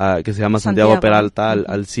fundador, que se llama Santiago Peralta,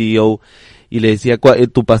 al CEO, y le decía,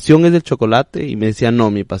 ¿tu pasión es el chocolate? Y me decía, no,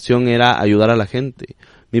 mi pasión era ayudar a la gente.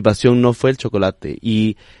 Mi pasión no fue el chocolate.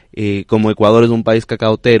 Y como Ecuador es un país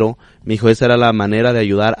cacaotero, me dijo, esa era la manera de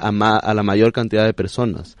ayudar a la mayor cantidad de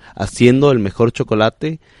personas, haciendo el mejor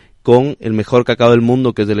chocolate con el mejor cacao del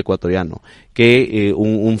mundo, que es el ecuatoriano. Que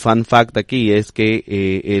un fun fact aquí es que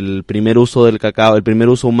el primer uso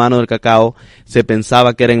humano del cacao se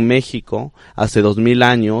pensaba que era en México hace 2000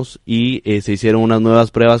 años y se hicieron unas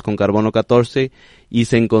nuevas pruebas con carbono 14 y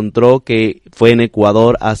se encontró que fue en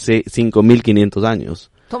Ecuador hace 5500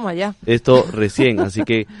 años. Toma ya. Esto recién, así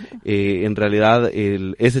que en realidad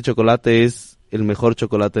ese chocolate es el mejor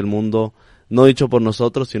chocolate del mundo, no dicho por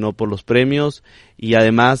nosotros, sino por los premios y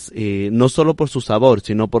además no solo por su sabor,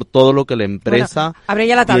 sino por todo lo que la empresa... Bueno, abre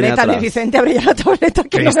ya la tableta, Luis Vicente, abre ya la tableta,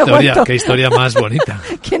 que no me aguanto. Qué historia más bonita.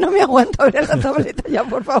 Que no me aguanto, abre la tableta ya,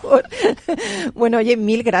 por favor. Bueno, oye,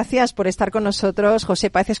 mil gracias por estar con nosotros, José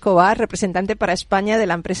Páez Escobar, representante para España de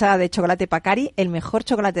la empresa de chocolate Pacari, el mejor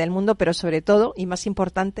chocolate del mundo, pero sobre todo, y más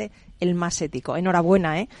importante, el más ético.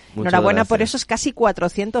 Enhorabuena, ¿eh? Enhorabuena por esos casi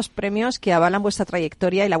 400 premios que avalan vuestra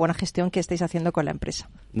trayectoria y la buena gestión que estáis haciendo con la empresa.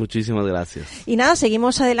 Muchísimas gracias. Y nada,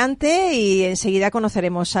 seguimos adelante y enseguida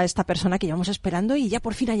conoceremos a esta persona que llevamos esperando y ya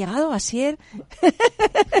por fin ha llegado, Asier.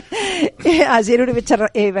 Asier Uribe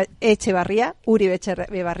Echevarría,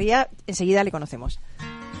 enseguida le conocemos.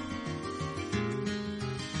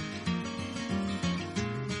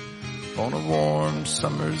 On a warm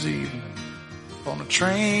summer's evening, on a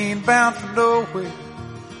train bound for nowhere,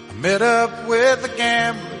 I met up with a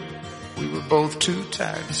gambler. We were both too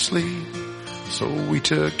tired to sleep, so we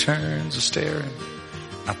took turns of staring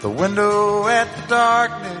out the window at the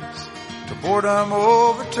darkness till boredom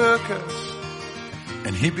overtook us,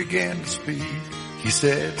 and he began to speak. He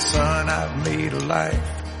said, son, I've made a life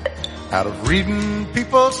out of reading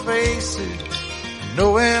people's faces,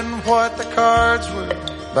 knowing what the cards were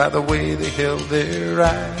by the way they held their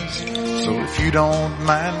eyes. So if you don't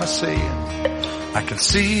mind my saying, I can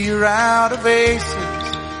see you're out of aces.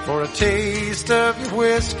 For a taste of your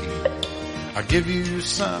whiskey, I'll give you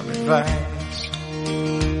some advice.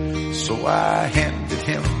 So I handed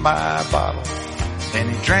him my bottle, and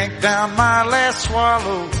he drank down my last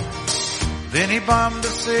swallow. Then he bummed a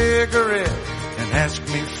cigarette and asked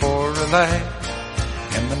me for a light.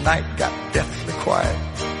 And the night got deathly quiet,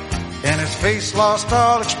 and his face lost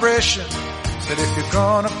all expression. Said, if you're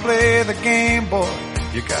gonna play the game, boy,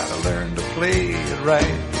 you gotta learn to play it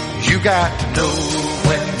right. You got to know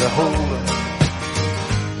when to hold 'em,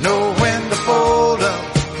 know when to fold 'em,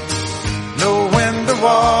 know when to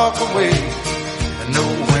walk away, and know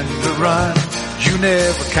when to run. You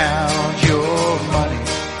never count your money.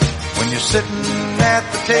 When you're sitting at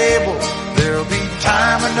the table, there'll be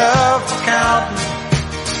time enough for counting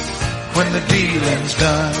when the dealing's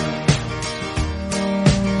done.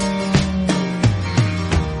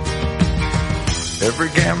 Every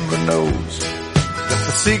gambler knows that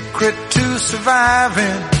the secret to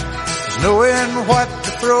surviving is knowing what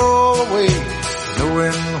to throw away,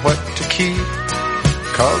 knowing what to keep.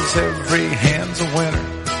 'Cause every hand's a winner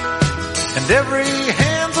and every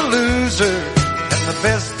hand's a loser, and the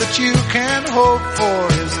best that you can hope for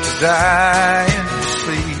is to die in your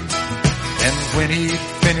sleep. And when he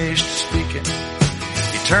finished speaking,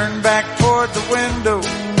 he turned back toward the window,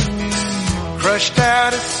 crushed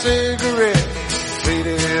out his cigarette,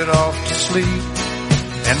 faded off to sleep.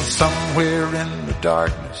 And somewhere in the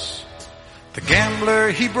darkness, the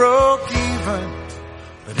gambler, he broke even.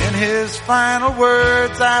 But in his final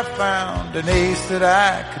words, I found an ace that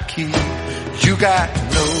I could keep. You got to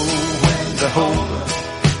know when to hold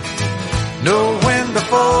 'em, know when to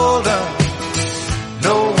fold 'em,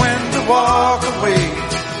 know when to walk away,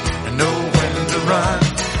 and know when to run.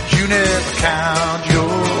 You never count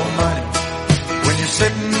your money when you're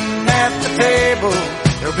sitting at the table.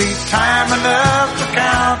 There'll be time enough for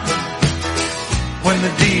counting when the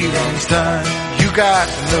dealing's done. You got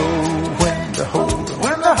to know when to hold 'em,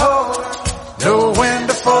 know when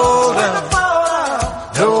to fold 'em,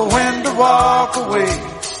 know when to walk away,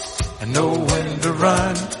 and know when to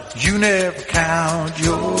run. You never count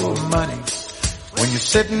your money. When you're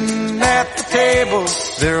sitting at the table,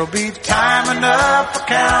 there'll be time enough for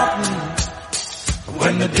counting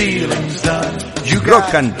when the dealing's done.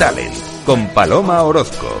 Rock and Talent con Paloma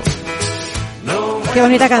Orozco. Qué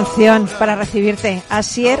bonita canción para recibirte.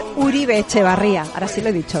 Asier Uribe Echevarría. Ahora sí lo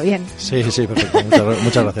he dicho bien. Sí, perfecto.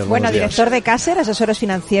 Muchas gracias. Bueno, director de Caser, asesores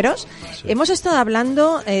financieros. Sí. Hemos estado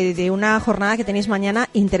hablando de una jornada que tenéis mañana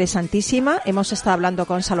interesantísima. Hemos estado hablando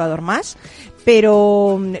con Salvador Mas,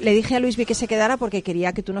 pero le dije a Luismi que se quedara porque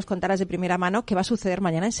quería que tú nos contaras de primera mano qué va a suceder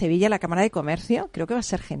mañana en Sevilla, en la Cámara de Comercio. Creo que va a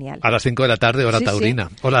ser genial. A las 5 de la tarde, hora taurina.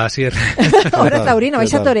 Sí. Hola, Asier. Hora taurina.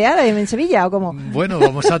 ¿Vais a torear en Sevilla o cómo? Bueno,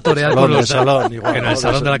 vamos a torear con los salón, en el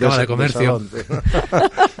salón de la Cámara de Comercio.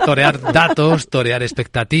 Torear datos, torear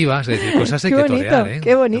expectativas, es decir, cosas hay que torear, ¿eh?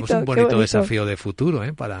 Qué bonito. Tenemos un bonito desafío de futuro,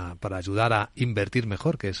 para ayudar a invertir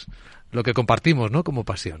mejor, que es lo que compartimos, ¿no? Como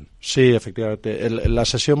pasión. Sí, efectivamente. La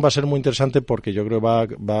sesión va a ser muy interesante porque yo creo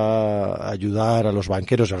que va a ayudar a los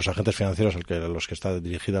banqueros y a los agentes financieros, a los que está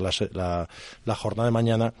dirigida la jornada de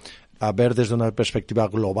mañana, a ver desde una perspectiva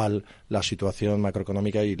global la situación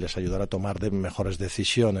macroeconómica y les ayudará a tomar mejores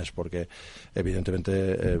decisiones, porque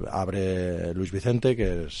evidentemente abre Luis Vicente,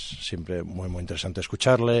 que es siempre muy muy interesante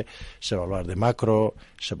escucharle. Se va a hablar de macro,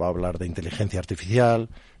 se va a hablar de inteligencia artificial,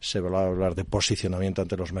 se va a hablar de posicionamiento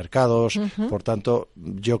ante los mercados. Uh-huh. Por tanto,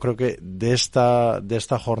 yo creo que de esta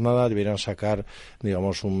jornada deberían sacar,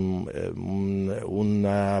 digamos, una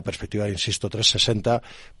perspectiva, insisto, 360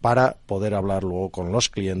 para poder hablar luego con los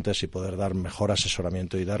clientes y poder dar mejor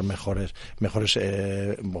asesoramiento y dar mejores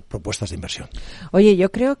propuestas de inversión. Oye,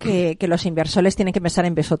 yo creo que los inversores tienen que pensar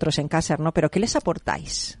en vosotros, en Caser, ¿no? Pero ¿qué les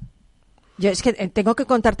aportáis? Yo es que tengo que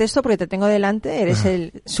contarte esto porque te tengo delante, eres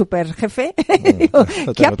el super jefe.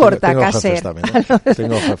 ¿Qué aporta Caser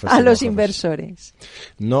a los inversores?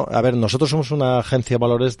 No, a ver, nosotros somos una agencia de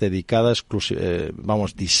valores dedicada,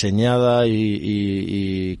 diseñada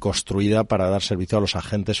y construida para dar servicio a los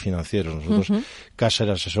agentes financieros. Nosotros, uh-huh.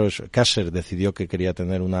 Caser decidió que quería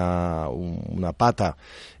tener una pata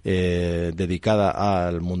dedicada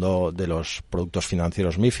al mundo de los productos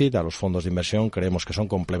financieros MiFID, a los fondos de inversión. Creemos que son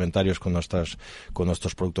complementarios con nuestros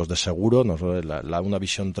productos de seguro. Una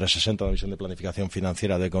visión 360, una visión de planificación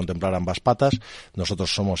financiera de contemplar ambas patas.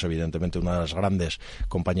 Nosotros somos evidentemente una de las grandes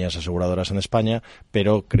compañías aseguradoras en España,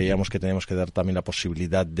 pero creíamos que teníamos que dar también la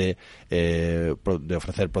posibilidad de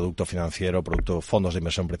ofrecer producto financiero, fondos de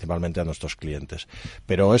inversión principalmente a nuestros clientes.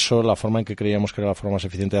 Pero eso, la forma en que creíamos que era la forma más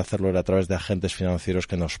eficiente de hacerlo era a través de agentes financieros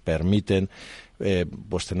que nos permiten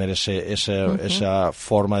tener esa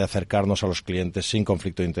forma de acercarnos a los clientes sin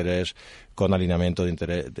conflicto de interés, con alineamiento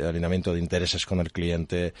de intereses con el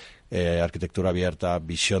cliente, arquitectura abierta,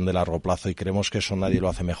 visión de largo plazo, y creemos que eso nadie lo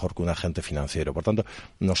hace mejor que un agente financiero. Por tanto,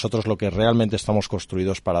 nosotros lo que realmente estamos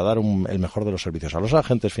construidos para dar el mejor de los servicios a los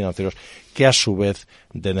agentes financieros, que a su vez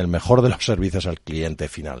den el mejor de los servicios al cliente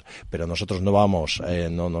final. Pero nosotros no vamos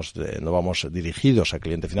dirigidos al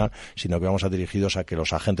cliente final, sino que vamos dirigidos a que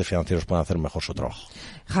los agentes financieros puedan hacer mejor su trabajo.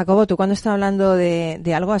 Jacobo, tú cuando estás hablando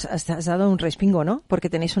de algo has dado un respingo, ¿no? Porque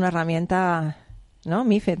tenéis una herramienta, ¿no?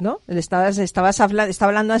 MiFID, ¿no? Estaba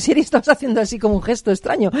hablando así y estabas haciendo así como un gesto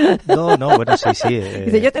extraño. No, bueno, sí.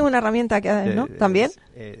 Dice, yo tengo una herramienta que, ¿no? ¿También?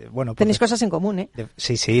 Bueno, tenéis cosas en común, ¿eh?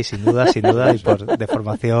 Sí, sin duda, y de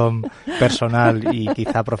formación personal y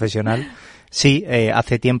quizá profesional. Sí,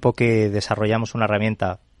 hace tiempo que desarrollamos una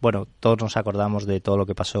herramienta. Bueno, todos nos acordamos de todo lo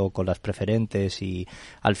que pasó con las preferentes y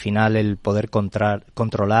al final el poder controlar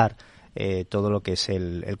todo lo que es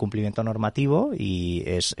el cumplimiento normativo y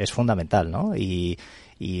es fundamental, ¿no?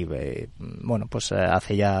 Bueno, pues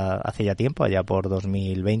hace ya tiempo, allá por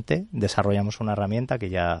 2020, desarrollamos una herramienta que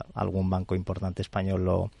ya algún banco importante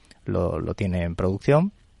español lo tiene en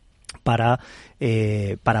producción para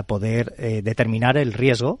poder determinar el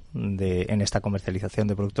riesgo en esta comercialización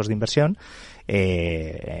de productos de inversión,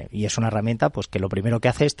 y es una herramienta pues que lo primero que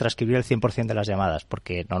hace es transcribir el 100% de las llamadas,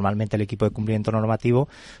 porque normalmente el equipo de cumplimiento normativo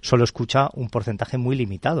solo escucha un porcentaje muy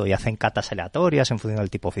limitado y hacen catas aleatorias en función del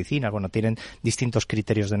tipo de oficinas. Bueno, tienen distintos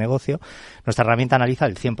criterios de negocio. Nuestra herramienta analiza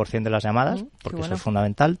el 100% de las llamadas, porque eso es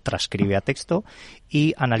fundamental, transcribe a texto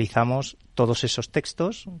y analizamos todos esos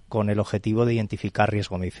textos con el objetivo de identificar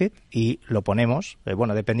riesgo MiFID y lo ponemos,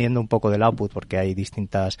 dependiendo un poco del output porque hay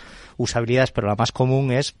distintas usabilidades, pero la más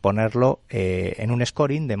común es ponerlo en un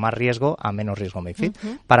scoring de más riesgo a menos riesgo MiFID,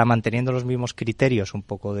 para manteniendo los mismos criterios un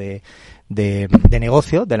poco de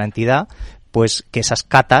negocio de la entidad, pues que esas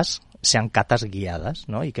catas sean catas guiadas,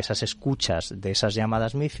 ¿no? Y que esas escuchas de esas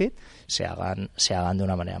llamadas MiFID se hagan de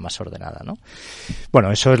una manera más ordenada, ¿no?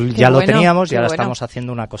 Bueno, eso ya lo teníamos y ahora estamos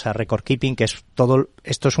haciendo una cosa de record keeping, que es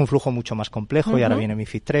esto es un flujo mucho más complejo y ahora viene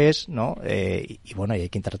MiFID 3, ¿no? Y hay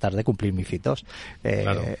que tratar de cumplir MiFID 2.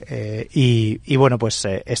 Claro.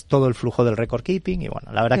 Es todo el flujo del record keeping y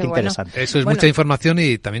la verdad que interesante. Eso es mucha información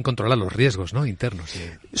y también controlar los riesgos, ¿no? Internos.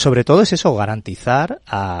 Sobre todo es eso, garantizar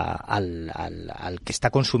al que está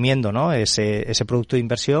consumiendo, ¿no? Ese producto de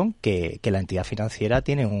inversión que la entidad financiera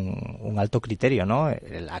tiene un alto criterio, ¿no?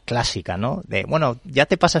 La clásica, ¿no? De, ya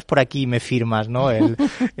te pasas por aquí y me firmas, ¿no?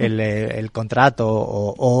 El contrato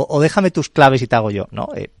o déjame tus claves y te hago yo, ¿no?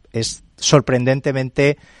 Es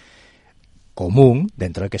sorprendentemente común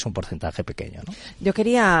dentro de que es un porcentaje pequeño, ¿no? Yo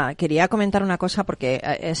quería comentar una cosa porque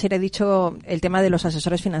ayer he dicho el tema de los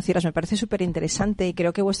asesores financieros, me parece súper interesante y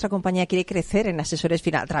creo que vuestra compañía quiere crecer en asesores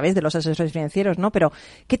a través de los asesores financieros, ¿no? Pero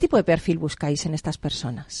 ¿qué tipo de perfil buscáis en estas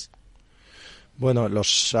personas? Bueno,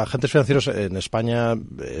 los agentes financieros en España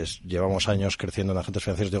llevamos años creciendo en agentes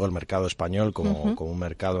financieros, digo, el mercado español como un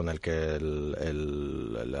mercado en el que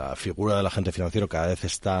la figura del agente financiero cada vez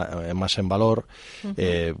está más en valor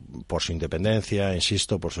por su independencia,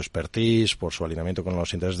 insisto, por su expertise, por su alineamiento con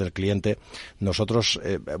los intereses del cliente. Nosotros,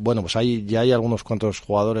 ya hay algunos cuantos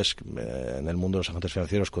jugadores en el mundo de los agentes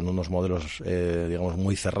financieros con unos modelos,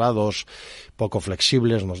 muy cerrados, poco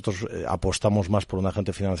flexibles. Nosotros apostamos más por un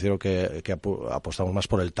agente financiero que apostamos más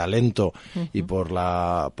por el talento y por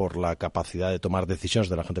la capacidad de tomar decisiones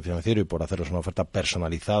del agente financiero y por hacerles una oferta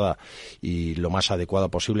personalizada y lo más adecuada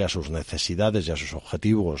posible a sus necesidades y a sus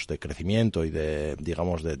objetivos de crecimiento y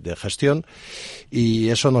de gestión, y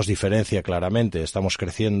eso nos diferencia claramente. Estamos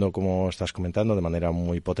creciendo, como estás comentando, de manera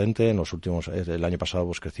muy potente. En los últimos, el año pasado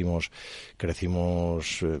crecimos casi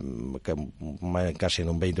en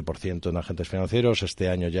un 20% en agentes financieros. Este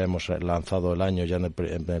año ya hemos lanzado el año, ya en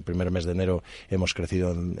el primer mes de enero hemos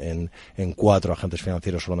crecido en 4 agentes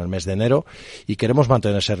financieros solo en el mes de enero, y queremos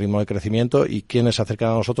mantener ese ritmo de crecimiento. ¿Y quiénes se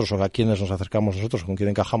acercan a nosotros o a quiénes nos acercamos nosotros? ¿Con quién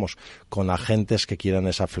encajamos? Con agentes que quieran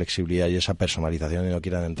esa flexibilidad y esa personalización y no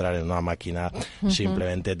quieran entrar en una máquina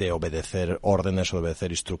simplemente de obedecer órdenes o de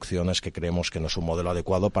obedecer instrucciones, que creemos que no es un modelo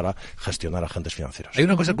adecuado para gestionar agentes financieros. Hay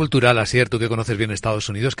una cosa cultural, Asier, tú que conoces bien Estados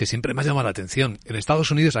Unidos, que siempre me ha llamado la atención. En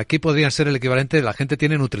Estados Unidos, aquí podrían ser el equivalente de la gente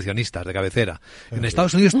tiene nutricionistas de cabecera. En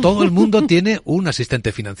Estados Unidos todo el mundo tiene un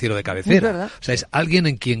asistente financiero de cabecera. O sea, es alguien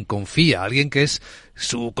en quien confía, alguien que es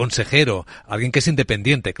su consejero, alguien que es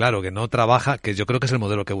independiente, claro, que no trabaja, que yo creo que es el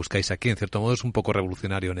modelo que buscáis aquí. En cierto modo es un poco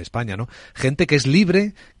revolucionario en España, ¿no? Gente que es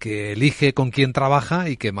libre, que elige con quién trabaja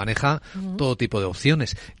y que maneja todo tipo de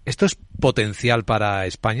opciones. Esto es potencial para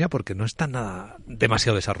España porque no está nada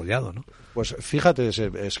demasiado desarrollado, ¿no? Pues fíjate,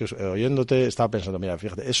 es que oyéndote estaba pensando, mira,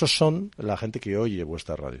 fíjate, esos son la gente que oye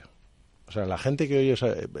vuestra radio. O sea, la gente que oye,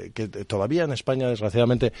 que todavía en España,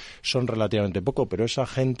 desgraciadamente, son relativamente poco, pero esa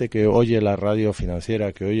gente que oye la radio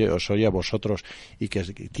financiera, que os oye a vosotros y que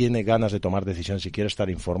tiene ganas de tomar decisiones y quiere estar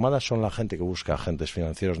informada, son la gente que busca agentes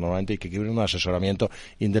financieros normalmente y que quiere un asesoramiento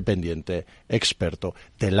independiente, experto,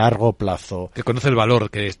 de largo plazo. Que conoce el valor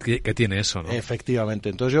que tiene eso, ¿no? Efectivamente.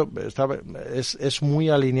 Entonces es muy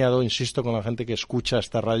alineado, insisto, con la gente que escucha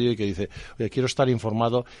esta radio y que dice, oye, quiero estar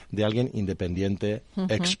informado de alguien independiente,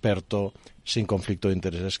 experto, sin conflicto de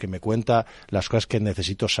intereses, que me cuenta las cosas que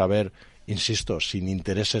necesito saber, insisto, sin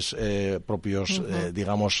intereses propios,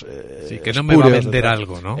 digamos... sí, que no me va a vender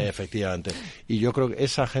algo, ¿no? Efectivamente. Y yo creo que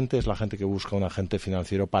esa gente es la gente que busca un agente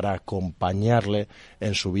financiero para acompañarle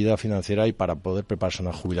en su vida financiera y para poder prepararse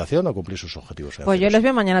una jubilación o cumplir sus objetivos financieros. Pues yo les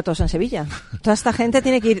veo mañana todos en Sevilla. Toda esta gente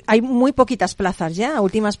tiene que ir... Hay muy poquitas plazas ya,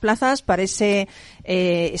 últimas plazas para ese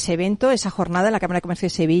evento, esa jornada en la Cámara de Comercio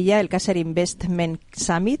de Sevilla, el Caser Investment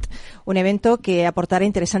Summit, un evento que aportará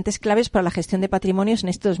interesantes claves para la gestión de patrimonios en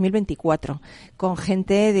este 2024. Con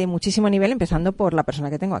gente de muchísimo nivel, empezando por la persona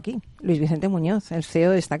que tengo aquí, Luis Vicente Muñoz, el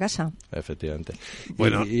CEO de esta casa. Efectivamente.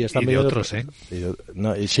 Bueno, y de otros, ¿eh?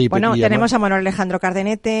 Tenemos a Manuel Alejandro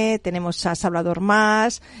Cardenete, tenemos a Salvador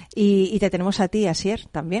Mas y te tenemos a ti, Asier,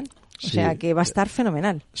 también. O sea que va a estar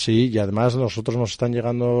fenomenal. Sí, y además nosotros nos están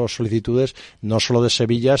llegando solicitudes no solo de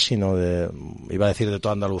Sevilla, sino iba a decir de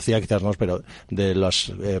toda Andalucía, quizás no, pero de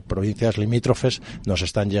las provincias limítrofes nos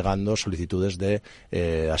están llegando solicitudes de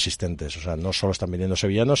asistentes. O sea, no solo están viniendo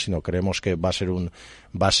sevillanos, sino creemos que va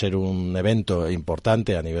a ser un evento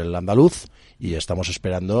importante a nivel andaluz y estamos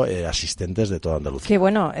esperando asistentes de toda Andalucía. Que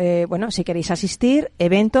bueno, si queréis asistir,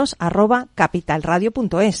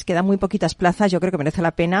 eventos@capitalradio.es. Quedan muy poquitas plazas, yo creo que merece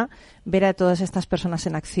la pena ver a todas estas personas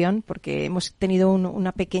en acción, porque hemos tenido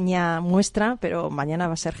una pequeña muestra, pero mañana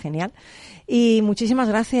va a ser genial. Y muchísimas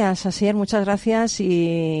gracias, Asier, muchas gracias,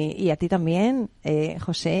 y a ti también,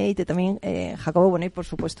 José, y tú también, Jacobo, bueno, y por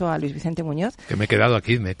supuesto a Luis Vicente Muñoz. Que me he quedado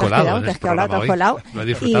aquí, me he colado en este programa hoy. Lo he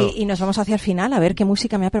disfrutado. Y nos vamos hacia el final, a ver qué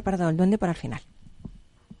música me ha preparado el duende para el final.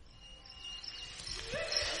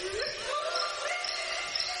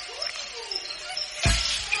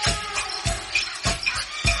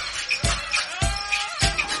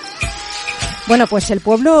 Bueno, pues el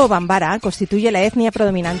pueblo Bambara constituye la etnia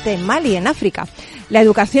predominante en Mali, en África. La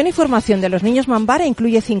educación y formación de los niños Bambara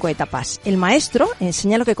incluye 5 etapas. El maestro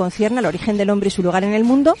enseña lo que concierne al origen del hombre y su lugar en el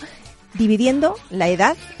mundo, dividiendo la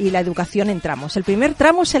edad y la educación en tramos. El primer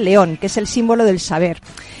tramo es el león, que es el símbolo del saber.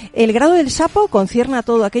 El grado del sapo concierne a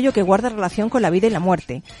todo aquello que guarda relación con la vida y la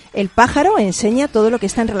muerte. El pájaro enseña todo lo que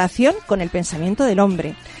está en relación con el pensamiento del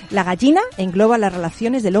hombre. La gallina engloba las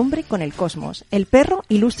relaciones del hombre con el cosmos. El perro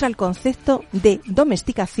ilustra el concepto de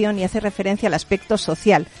domesticación y hace referencia al aspecto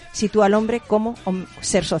social. Sitúa al hombre como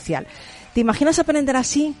ser social. ¿Te imaginas aprender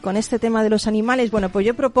así con este tema de los animales? Bueno, pues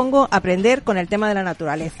yo propongo aprender con el tema de la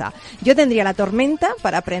naturaleza. Yo tendría la tormenta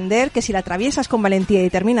para aprender que si la atraviesas con valentía y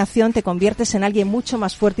determinación te conviertes en alguien mucho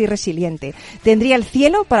más fuerte y resiliente. Tendría el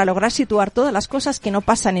cielo para lograr situar todas las cosas que no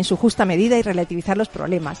pasan en su justa medida y relativizar los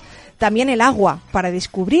problemas. También el agua para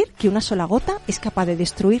descubrir que una sola gota es capaz de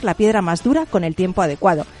destruir la piedra más dura con el tiempo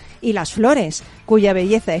adecuado. Y las flores, cuya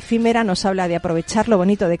belleza efímera nos habla de aprovechar lo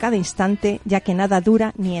bonito de cada instante, ya que nada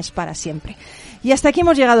dura ni es para siempre. Y hasta aquí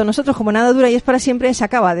hemos llegado nosotros, como nada dura y es para siempre, se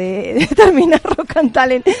acaba de terminar Rock and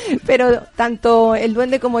Talent, pero tanto el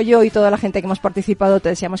duende como yo y toda la gente que hemos participado te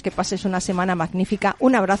deseamos que pases una semana magnífica,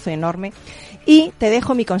 un abrazo enorme, y te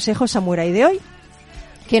dejo mi consejo samurái de hoy,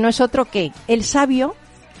 que no es otro que el sabio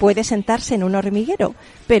puede sentarse en un hormiguero,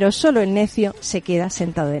 pero solo el necio se queda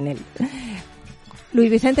sentado en él. Luis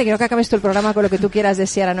Vicente, quiero que acabes tú el programa con lo que tú quieras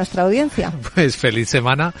desear a nuestra audiencia. Pues feliz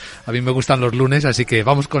semana. A mí me gustan los lunes, así que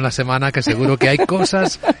vamos con la semana, que seguro que hay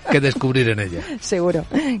cosas que descubrir en ella. Seguro.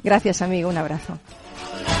 Gracias, amigo. Un abrazo.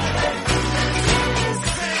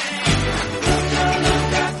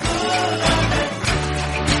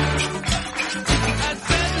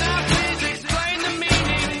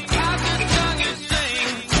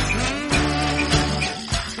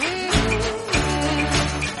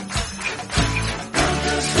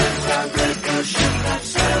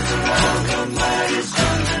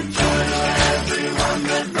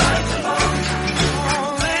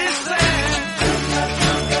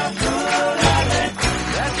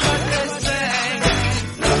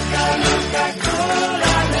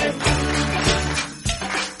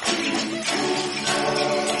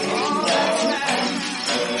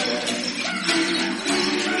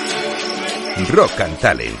 Rock and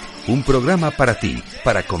Talent, un programa para ti,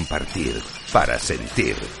 para compartir, para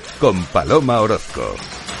sentir, con Paloma Orozco.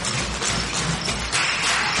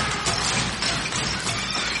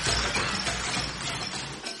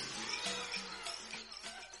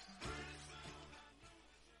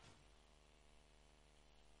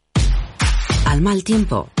 Al mal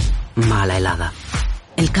tiempo, mala helada.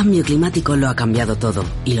 El cambio climático lo ha cambiado todo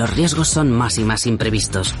y los riesgos son más y más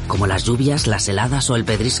imprevistos, como las lluvias, las heladas o el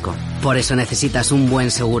pedrisco. Por eso necesitas un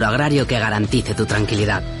buen seguro agrario que garantice tu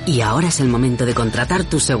tranquilidad. Y ahora es el momento de contratar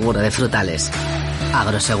tu seguro de frutales.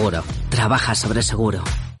 Agroseguro. Trabaja sobre seguro.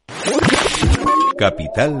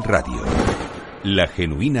 Capital Radio. La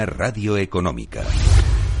genuina radio económica.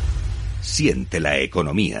 Siente la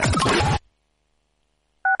economía.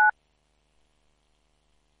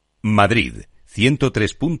 Madrid.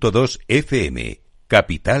 103.2 FM,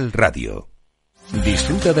 Capital Radio.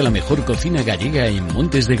 Disfruta de la mejor cocina gallega en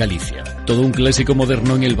Montes de Galicia. Todo un clásico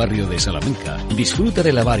moderno en el barrio de Salamanca. Disfruta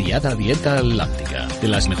de la variada dieta atlántica, de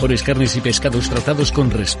las mejores carnes y pescados tratados con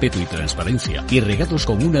respeto y transparencia y regados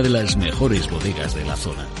con una de las mejores bodegas de la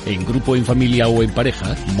zona. En grupo, en familia o en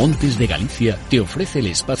pareja, Montes de Galicia te ofrece el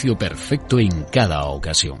espacio perfecto en cada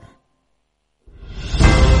ocasión.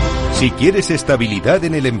 Si quieres estabilidad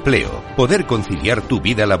en el empleo, poder conciliar tu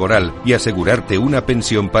vida laboral y asegurarte una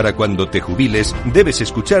pensión para cuando te jubiles, debes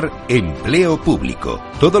escuchar Empleo Público.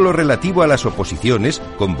 Todo lo relativo a las oposiciones,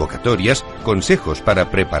 convocatorias, consejos para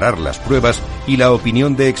preparar las pruebas y la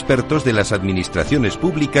opinión de expertos de las administraciones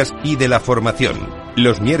públicas y de la formación.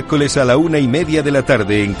 Los miércoles a la 1:30 de la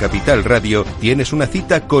tarde en Capital Radio tienes una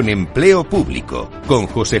cita con Empleo Público, con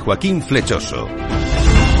José Joaquín Flechoso.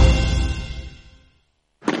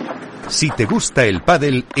 Si te gusta el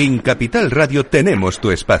pádel, en Capital Radio tenemos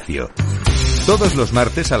tu espacio. Todos los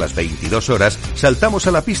martes a las 22 horas saltamos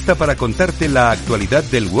a la pista para contarte la actualidad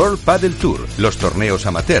del World Padel Tour, los torneos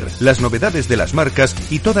amateur, las novedades de las marcas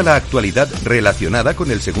y toda la actualidad relacionada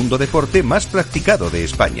con el segundo deporte más practicado de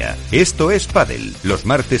España. Esto es Pádel, los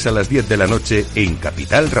martes a las 10 de la noche en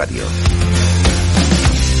Capital Radio.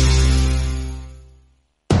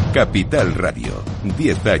 Capital Radio,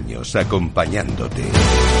 10 años acompañándote.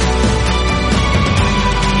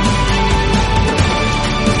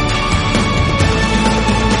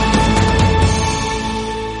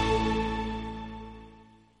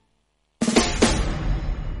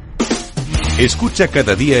 Escucha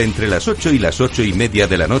cada día entre las 8 y las 8:30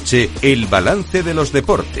 de la noche El Balance de los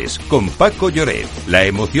Deportes con Paco Lloret. La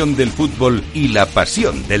emoción del fútbol y la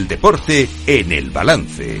pasión del deporte en El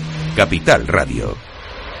Balance. Capital Radio.